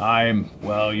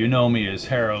 Well, you know me as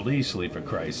Harold Easley, for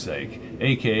Christ's sake,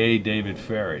 a.k.a. David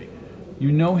Ferry."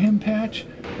 "You know him, Patch?"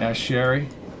 asked Sherry.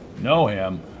 "Know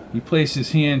him?" He placed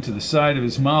his hand to the side of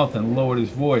his mouth and lowered his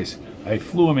voice. "I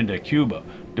flew him into Cuba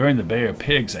during the Bay of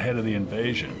Pigs ahead of the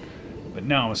invasion. But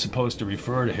now I'm supposed to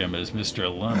refer to him as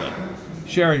Mr. Lemon."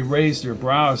 Sherry raised her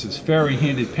brows as Ferry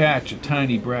handed Patch a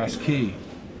tiny brass key.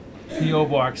 "P.O.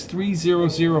 Box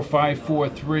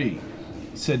 300543,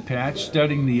 said Patch,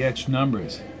 studying the etched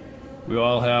numbers. "We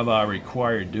all have our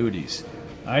required duties.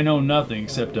 I know nothing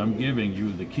except I'm giving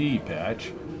you the key,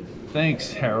 Patch."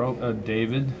 "Thanks,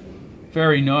 David."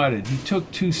 Ferry nodded. He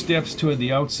took 2 steps toward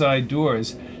the outside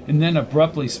doors and then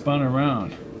abruptly spun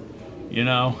around. "You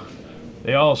know,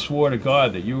 they all swore to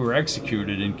God that you were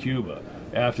executed in Cuba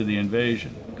after the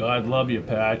invasion. God love you,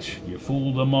 Patch. You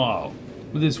fooled them all."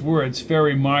 With his words,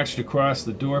 Ferry marched across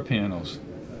the door panels.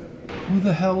 "Who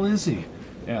the hell is he?"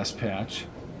 asked Patch.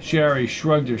 Sherry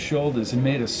shrugged her shoulders and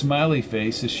made a smiley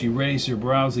face as she raised her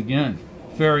brows again.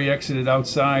 Ferry exited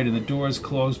outside and the doors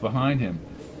closed behind him.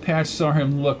 Patch saw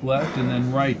him look left and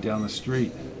then right down the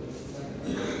street.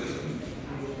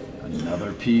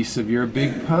 "Another piece of your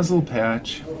big puzzle,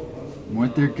 Patch.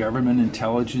 Weren't there government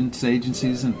intelligence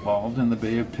agencies involved in the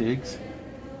Bay of Pigs?"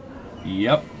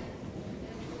 "Yep."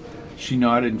 She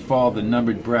nodded and followed the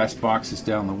numbered brass boxes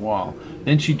down the wall.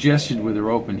 Then she gestured with her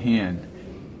open hand.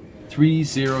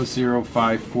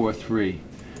 300543.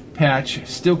 Patch,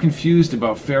 still confused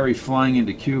about Ferry flying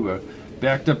into Cuba,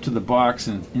 backed up to the box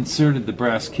and inserted the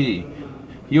brass key.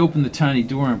 He opened the tiny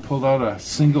door and pulled out a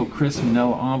single crisp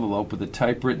manila envelope with a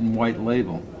typewritten white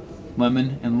label.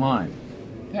 "Lemon and lime."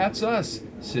 "That's us,"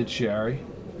 said Sherry.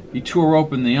 He tore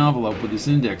open the envelope with his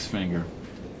index finger.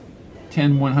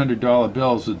 10 $100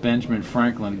 bills with Benjamin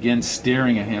Franklin again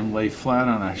staring at him lay flat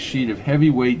on a sheet of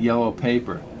heavyweight yellow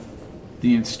paper.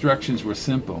 The instructions were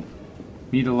simple.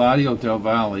 Meet Eladio Del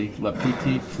Valle, La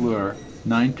Petite Fleur,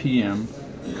 9 p.m.,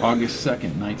 August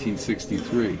 2nd,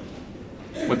 1963.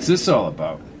 What's this all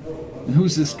about? And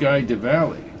who's this guy Del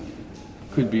Valle?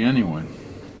 Could be anyone.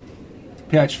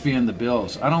 Patch fanned the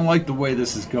bills. "I don't like the way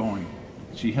this is going."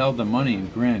 She held the money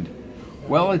and grinned.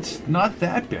 "Well, it's not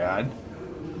that bad.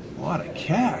 A lot of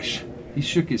cash." He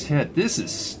shook his head. "This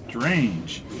is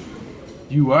strange.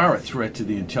 You are a threat to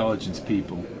the intelligence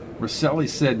people. Rosselli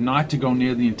said not to go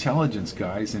near the intelligence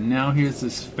guys, and now here's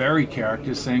this Ferry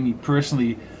character saying he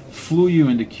personally flew you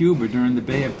into Cuba during the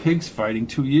Bay of Pigs fighting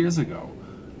 2 years ago."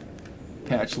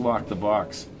 Patch locked the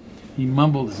box. He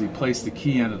mumbled as he placed the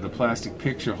key under the plastic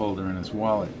picture holder in his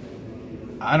wallet.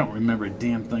 "I don't remember a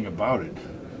damn thing about it.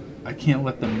 I can't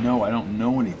let them know I don't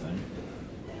know anything.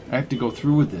 I have to go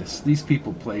through with this. These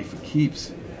people play for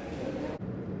keeps."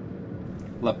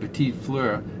 La Petite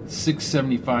Fleur,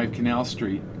 675 Canal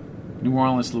Street, New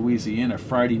Orleans, Louisiana,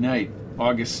 Friday night,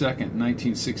 August 2nd,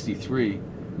 1963,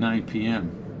 9 p.m.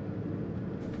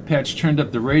 Patch turned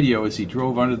up the radio as he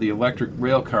drove under the electric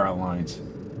rail car lines.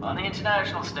 "On the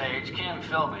international stage, Kim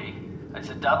Philby is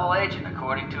a double agent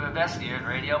according to Investigator in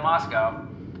Radio Moscow.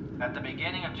 At the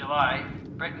beginning of July,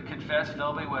 Britain confessed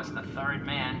Philby was the third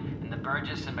man in the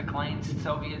Burgess and McLean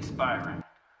Soviet spy ring."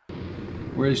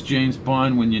 "Where's James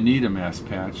Bond when you need him?" asked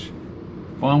Patch.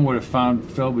 "Bond would have found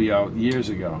Philby out years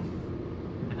ago."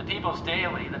 "In The People's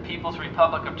Daily, the People's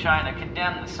Republic of China,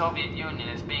 condemned the Soviet Union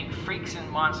as being freaks and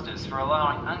monsters for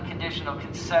allowing unconditional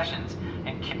concessions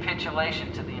and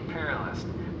capitulation to the imperialists.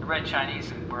 The Red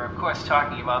Chinese were, of course,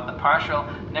 talking about the partial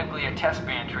nuclear test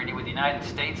ban treaty with the United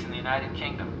States and the United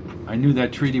Kingdom. I knew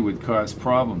that treaty would cause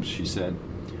problems, she said.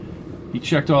 He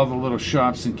checked all the little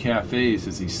shops and cafes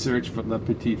as he searched for Le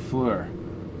Petit Fleur.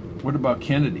 What about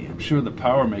Kennedy? I'm sure the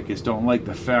power makers don't like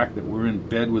the fact that we're in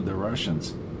bed with the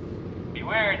Russians.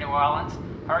 Beware, New Orleans.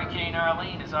 Hurricane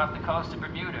Arlene is off the coast of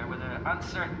Bermuda with an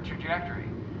uncertain trajectory.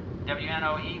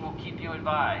 WNOE will keep you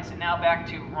advised. And now back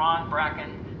to Ron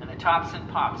Bracken and the Tops and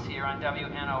Pops here on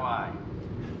WNOI.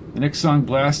 The next song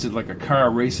blasted like a car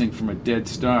racing from a dead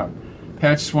stop.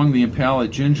 Patch swung the Impala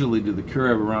gingerly to the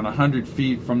curb around 100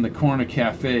 feet from the corner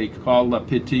cafe called La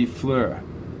Petite Fleur.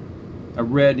 A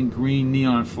red and green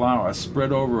neon flower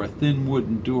spread over a thin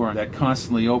wooden door that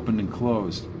constantly opened and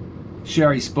closed.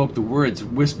 Sherry spoke the words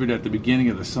whispered at the beginning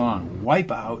of the song. Wipe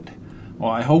out?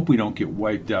 Well, I hope we don't get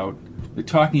wiped out. They're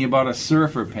talking about a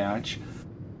surfer, Patch.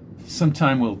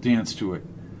 Sometime we'll dance to it.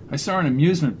 I saw an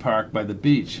amusement park by the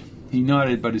beach. He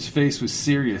nodded, but his face was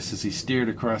serious as he stared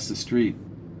across the street.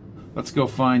 Let's go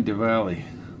find Diwali.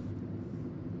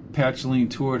 Patch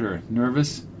leaned toward her.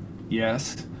 Nervous?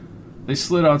 Yes. They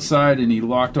slid outside and he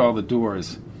locked all the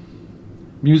doors.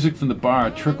 Music from the bar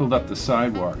trickled up the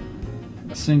sidewalk.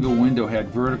 A single window had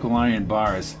vertical iron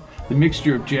bars. The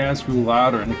mixture of jazz grew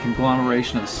louder and a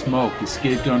conglomeration of smoke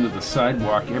escaped onto the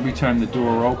sidewalk every time the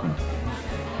door opened.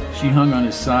 She hung on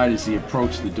his side as he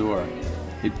approached the door.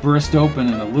 It burst open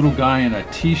and a little guy in a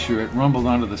t-shirt rumbled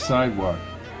onto the sidewalk.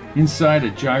 Inside,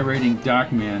 a gyrating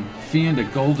dockman fanned a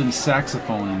golden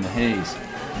saxophone in the haze.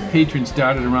 Patrons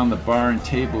darted around the bar and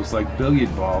tables like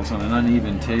billiard balls on an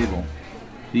uneven table.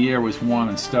 The air was warm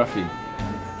and stuffy.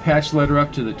 Patch led her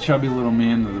up to the chubby little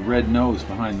man with the red nose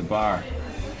behind the bar.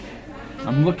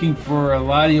 I'm looking for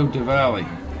Eladio Diwali.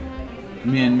 The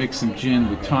man mixed some gin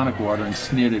with tonic water and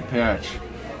sneered at Patch.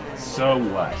 So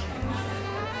what?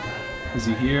 Is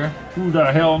he here? Who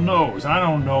the hell knows? I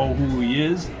don't know who he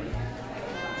is.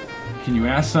 Can you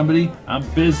ask somebody? I'm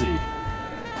busy.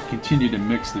 He continued to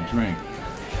mix the drink.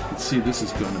 Let's see, this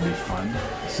is going to be fun,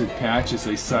 said Patch as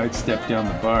they sidestepped down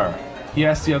the bar. He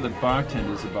asked the other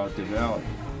bartenders about Diwali.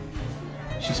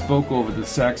 She spoke over the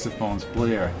saxophone's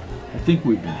blare. I think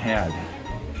we've been had.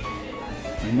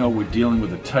 I know we're dealing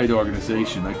with a tight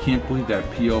organization. I can't believe that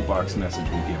P.O. box message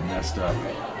will get messed up.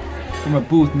 From a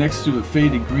booth next to a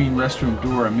faded green restroom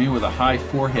door, a man with a high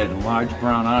forehead and large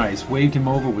brown eyes waved him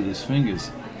over with his fingers.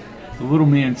 The little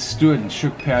man stood and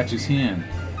shook Patch's hand.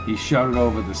 He shouted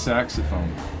over the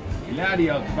saxophone.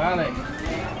 Eladio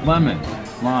Diwali. Lemon.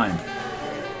 Lime.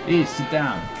 Please sit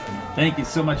down. Thank you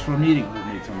so much for meeting with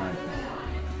me tonight.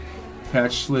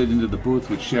 Patch slid into the booth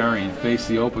with Sherry and faced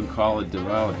the open call at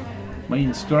Diwali. My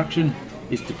instruction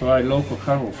is to provide local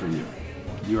cover for you.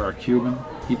 You are a Cuban?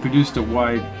 He produced a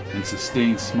wide and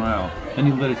sustained smile. Then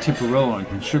he lit a Tiparillo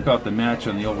and shook out the match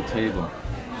on the old table.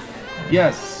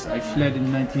 Yes, I fled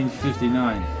in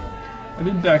 1959. I've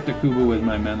been back to Cuba with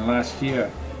my men last year.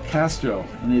 Castro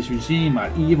and his regime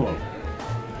are evil.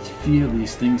 I feel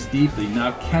these things deeply.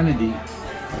 Now Kennedy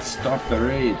has stopped the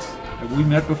raids. Have we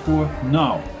met before?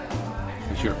 No.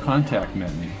 Has your contact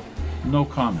met me? No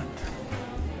comment.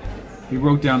 He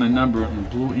wrote down a number in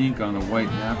blue ink on a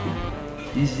white napkin.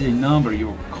 This is a number.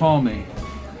 You call me.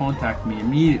 Contact me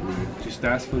immediately. Just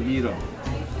ask for Vito.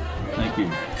 Thank you.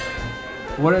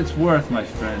 For what it's worth, my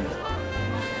friend,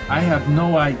 I have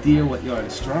no idea what your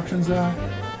instructions are.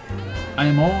 I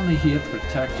am only here to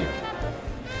protect you.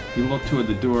 He looked toward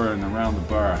the door and around the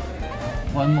bar.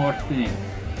 One more thing.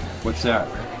 What's that?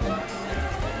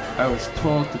 I was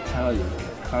told to tell you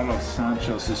that Carlos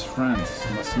Sanchez's friends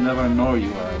must never know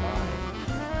you are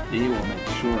alive. They will make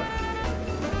sure.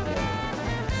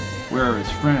 Where are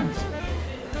his friends?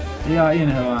 They are in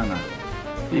Havana.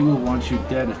 They will want you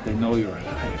dead if they know you're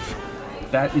alive.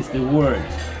 That is the word.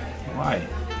 Why?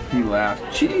 He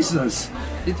laughed. Jesus!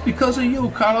 It's because of you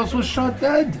Carlos was shot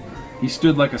dead. He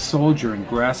stood like a soldier and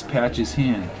grasped Patch's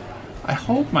hand. I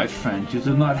hope, my friend, you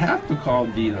do not have to call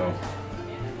Vito.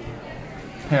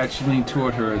 Patch leaned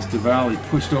toward her as Diwali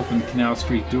pushed open the Canal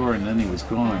Street door and then he was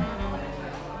gone.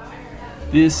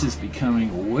 This is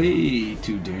becoming way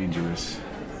too dangerous.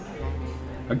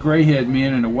 A gray-haired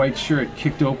man in a white shirt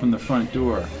kicked open the front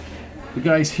door. The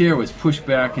guy's hair was pushed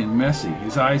back and messy.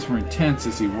 His eyes were intense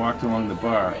as he walked along the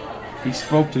bar. He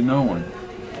spoke to no one.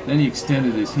 Then he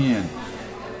extended his hand.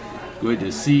 Good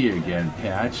to see you again,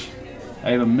 Patch.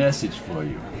 I have a message for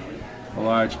you. A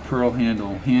large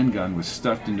pearl-handled handgun was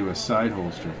stuffed into a side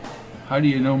holster. How do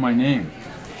you know my name?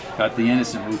 Got the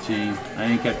innocent routine. I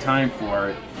ain't got time for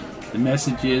it. The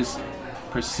message is,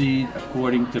 proceed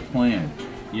according to plan.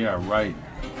 Yeah, right.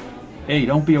 Hey,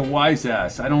 don't be a wise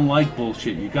ass. I don't like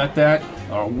bullshit. You got that?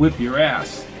 Or I'll whip your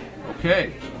ass.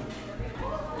 Okay.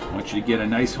 I want you to get a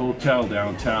nice hotel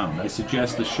downtown. I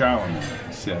suggest the Showerman,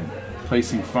 he said,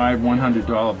 placing 5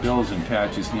 $100 bills in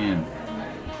Patch's hand.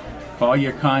 Call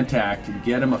your contact and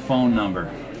get him a phone number.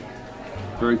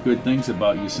 Heard good things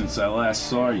about you since I last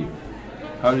saw you.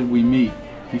 How did we meet?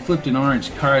 He flipped an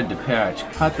orange card to Patch.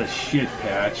 Cut the shit,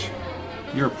 Patch.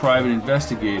 You're a private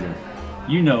investigator.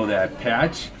 You know that,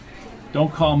 Patch.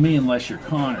 Don't call me unless you're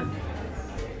cornered.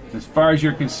 As far as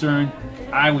you're concerned,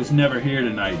 I was never here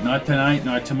tonight. Not tonight,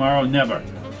 not tomorrow, never.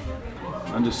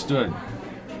 Understood.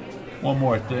 One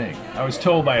more thing. I was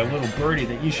told by a little birdie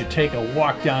that you should take a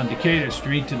walk down Decatur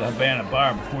Street to the Havana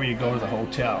Bar before you go to the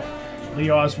hotel. Lee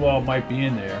Oswald might be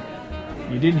in there.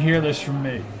 You didn't hear this from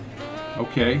me.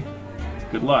 Okay.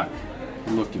 Good luck.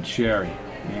 He looked at Sherry.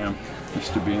 Ma'am,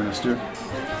 Mr. Bannister.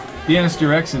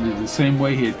 Bannister exited the same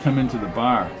way he had come into the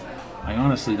bar. I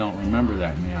honestly don't remember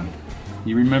that man.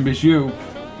 He remembers you.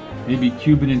 Maybe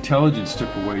Cuban intelligence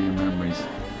took away your memories.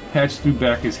 Patch threw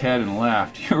back his head and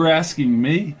laughed. You're asking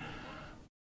me?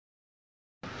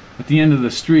 At the end of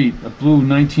the street, a blue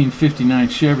 1959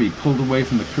 Chevy pulled away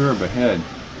from the curb ahead.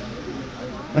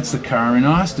 That's the car in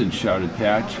Austin, shouted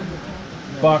Patch.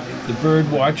 Buck, the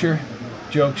bird watcher,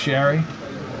 joked Sherry.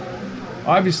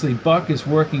 Obviously, Buck is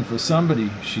working for somebody,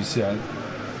 she said.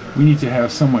 We need to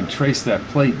have someone trace that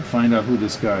plate and find out who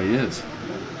this guy is.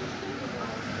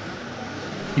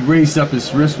 He raised up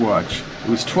his wristwatch. It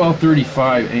was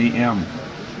 12:35 a.m.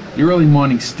 The early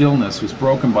morning stillness was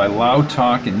broken by loud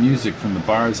talk and music from the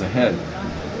bars ahead.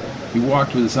 He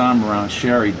walked with his arm around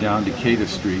Sherry down Decatur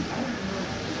Street.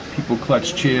 People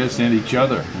clutched chairs and each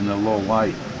other in the low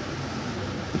light.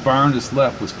 The bar on his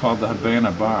left was called the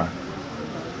Havana Bar.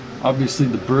 Obviously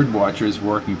the bird watcher is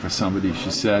working for somebody,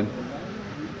 she said.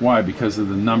 Why, because of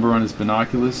the number on his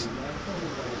binoculars?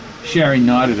 Sherry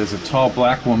nodded as a tall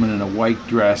black woman in a white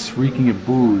dress, reeking of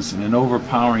booze and an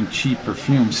overpowering cheap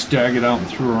perfume, staggered out and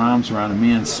threw her arms around a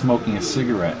man smoking a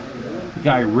cigarette. The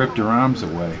guy ripped her arms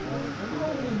away.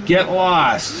 Get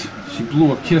lost! She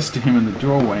blew a kiss to him in the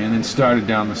doorway and then started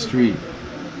down the street.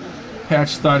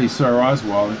 Patch thought he saw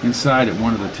Oswald inside at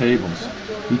one of the tables.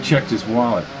 He checked his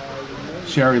wallet.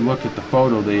 Sherry looked at the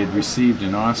photo they had received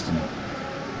in Austin.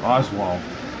 Oswald.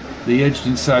 They edged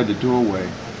inside the doorway.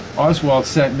 Oswald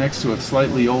sat next to a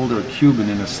slightly older Cuban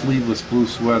in a sleeveless blue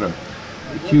sweater.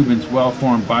 The Cuban's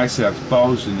well-formed biceps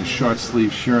bulged in his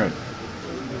short-sleeved shirt.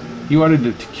 He ordered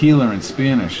a tequila in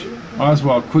Spanish.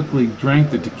 Oswald quickly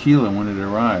drank the tequila when it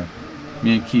arrived.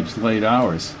 Man keeps late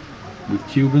hours. With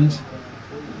Cubans?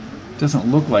 Doesn't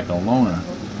look like a loner,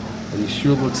 but he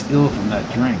sure looks ill from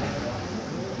that drink.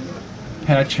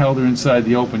 Patch held her inside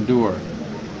the open door.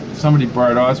 Somebody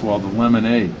brought Oswald a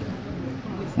lemonade.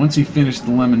 Once he finished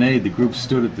the lemonade, the group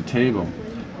stood at the table.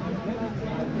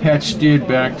 Patch steered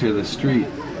back to the street.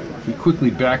 He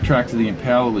quickly backtracked to the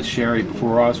Impala with Sherry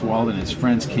before Oswald and his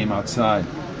friends came outside.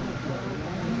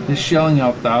 They're shelling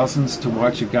out thousands to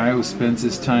watch a guy who spends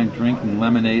his time drinking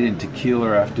lemonade and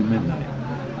tequila after midnight.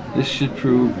 This should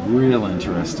prove real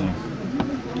interesting.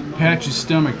 Patch's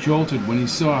stomach jolted when he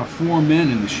saw 4 men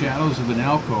in the shadows of an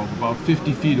alcove about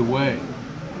 50 feet away.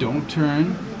 Don't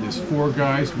turn, there's 4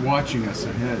 guys watching us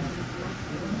ahead.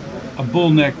 A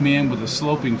bull-necked man with a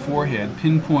sloping forehead,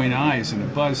 pinpoint eyes, and a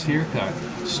buzz haircut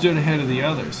stood ahead of the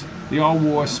others. They all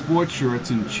wore sports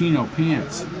shorts and chino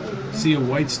pants. See a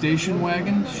white station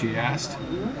wagon? She asked.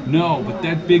 No, but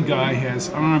that big guy has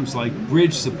arms like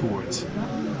bridge supports.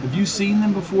 Have you seen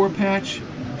them before, Patch?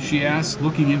 She asked,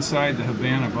 looking inside the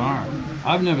Havana Bar.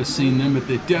 I've never seen them, but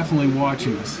they're definitely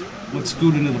watching us. Let's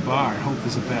scoot into the bar and hope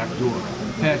there's a back door.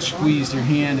 Patch squeezed her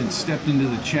hand and stepped into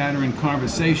the chattering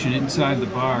conversation inside the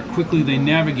bar. Quickly they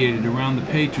navigated around the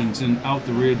patrons and out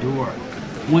the rear door.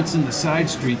 Once in the side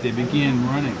street, they began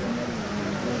running.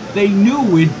 They knew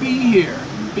we'd be here.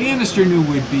 Bannister knew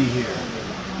we'd be here.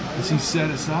 Has he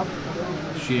set us up?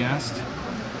 She asked.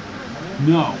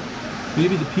 No.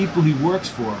 Maybe the people he works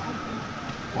for,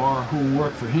 or who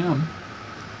work for him.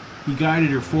 He guided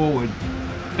her forward.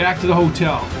 Back to the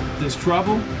hotel. If there's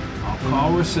trouble, I'll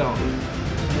call Rosselli.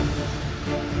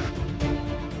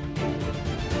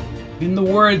 In the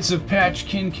words of Patch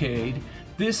Kincaid,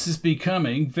 this is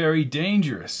becoming very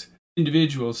dangerous.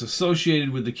 Individuals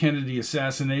associated with the Kennedy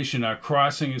assassination are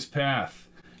crossing his path.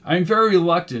 I'm very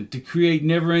reluctant to create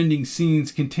never-ending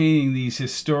scenes containing these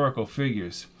historical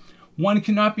figures. One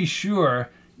cannot be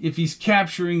sure if he's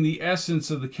capturing the essence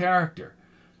of the character.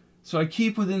 So I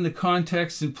keep within the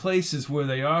context and places where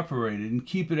they operated and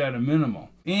keep it at a minimal.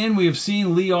 And we have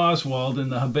seen Lee Oswald in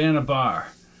the Havana bar.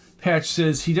 Patch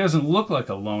says he doesn't look like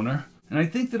a loner. And I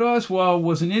think that Oswald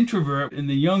was an introvert in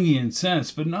the Jungian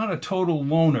sense, but not a total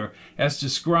loner as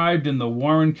described in the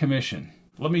Warren Commission.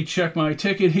 Let me check my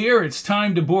ticket here. It's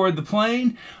time to board the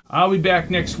plane. I'll be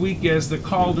back next week as the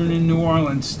cauldron in New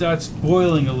Orleans starts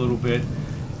boiling a little bit.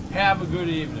 Have a good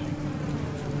evening.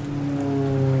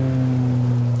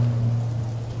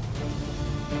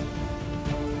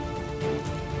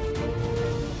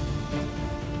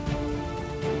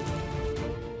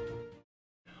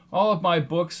 All of my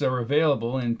books are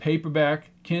available in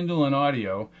paperback, Kindle, and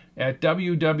audio at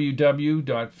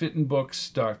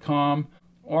www.fitandbooks.com,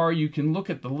 or you can look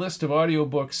at the list of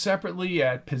audiobooks separately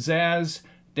at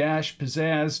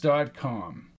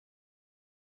pizzazz-pizzazz.com.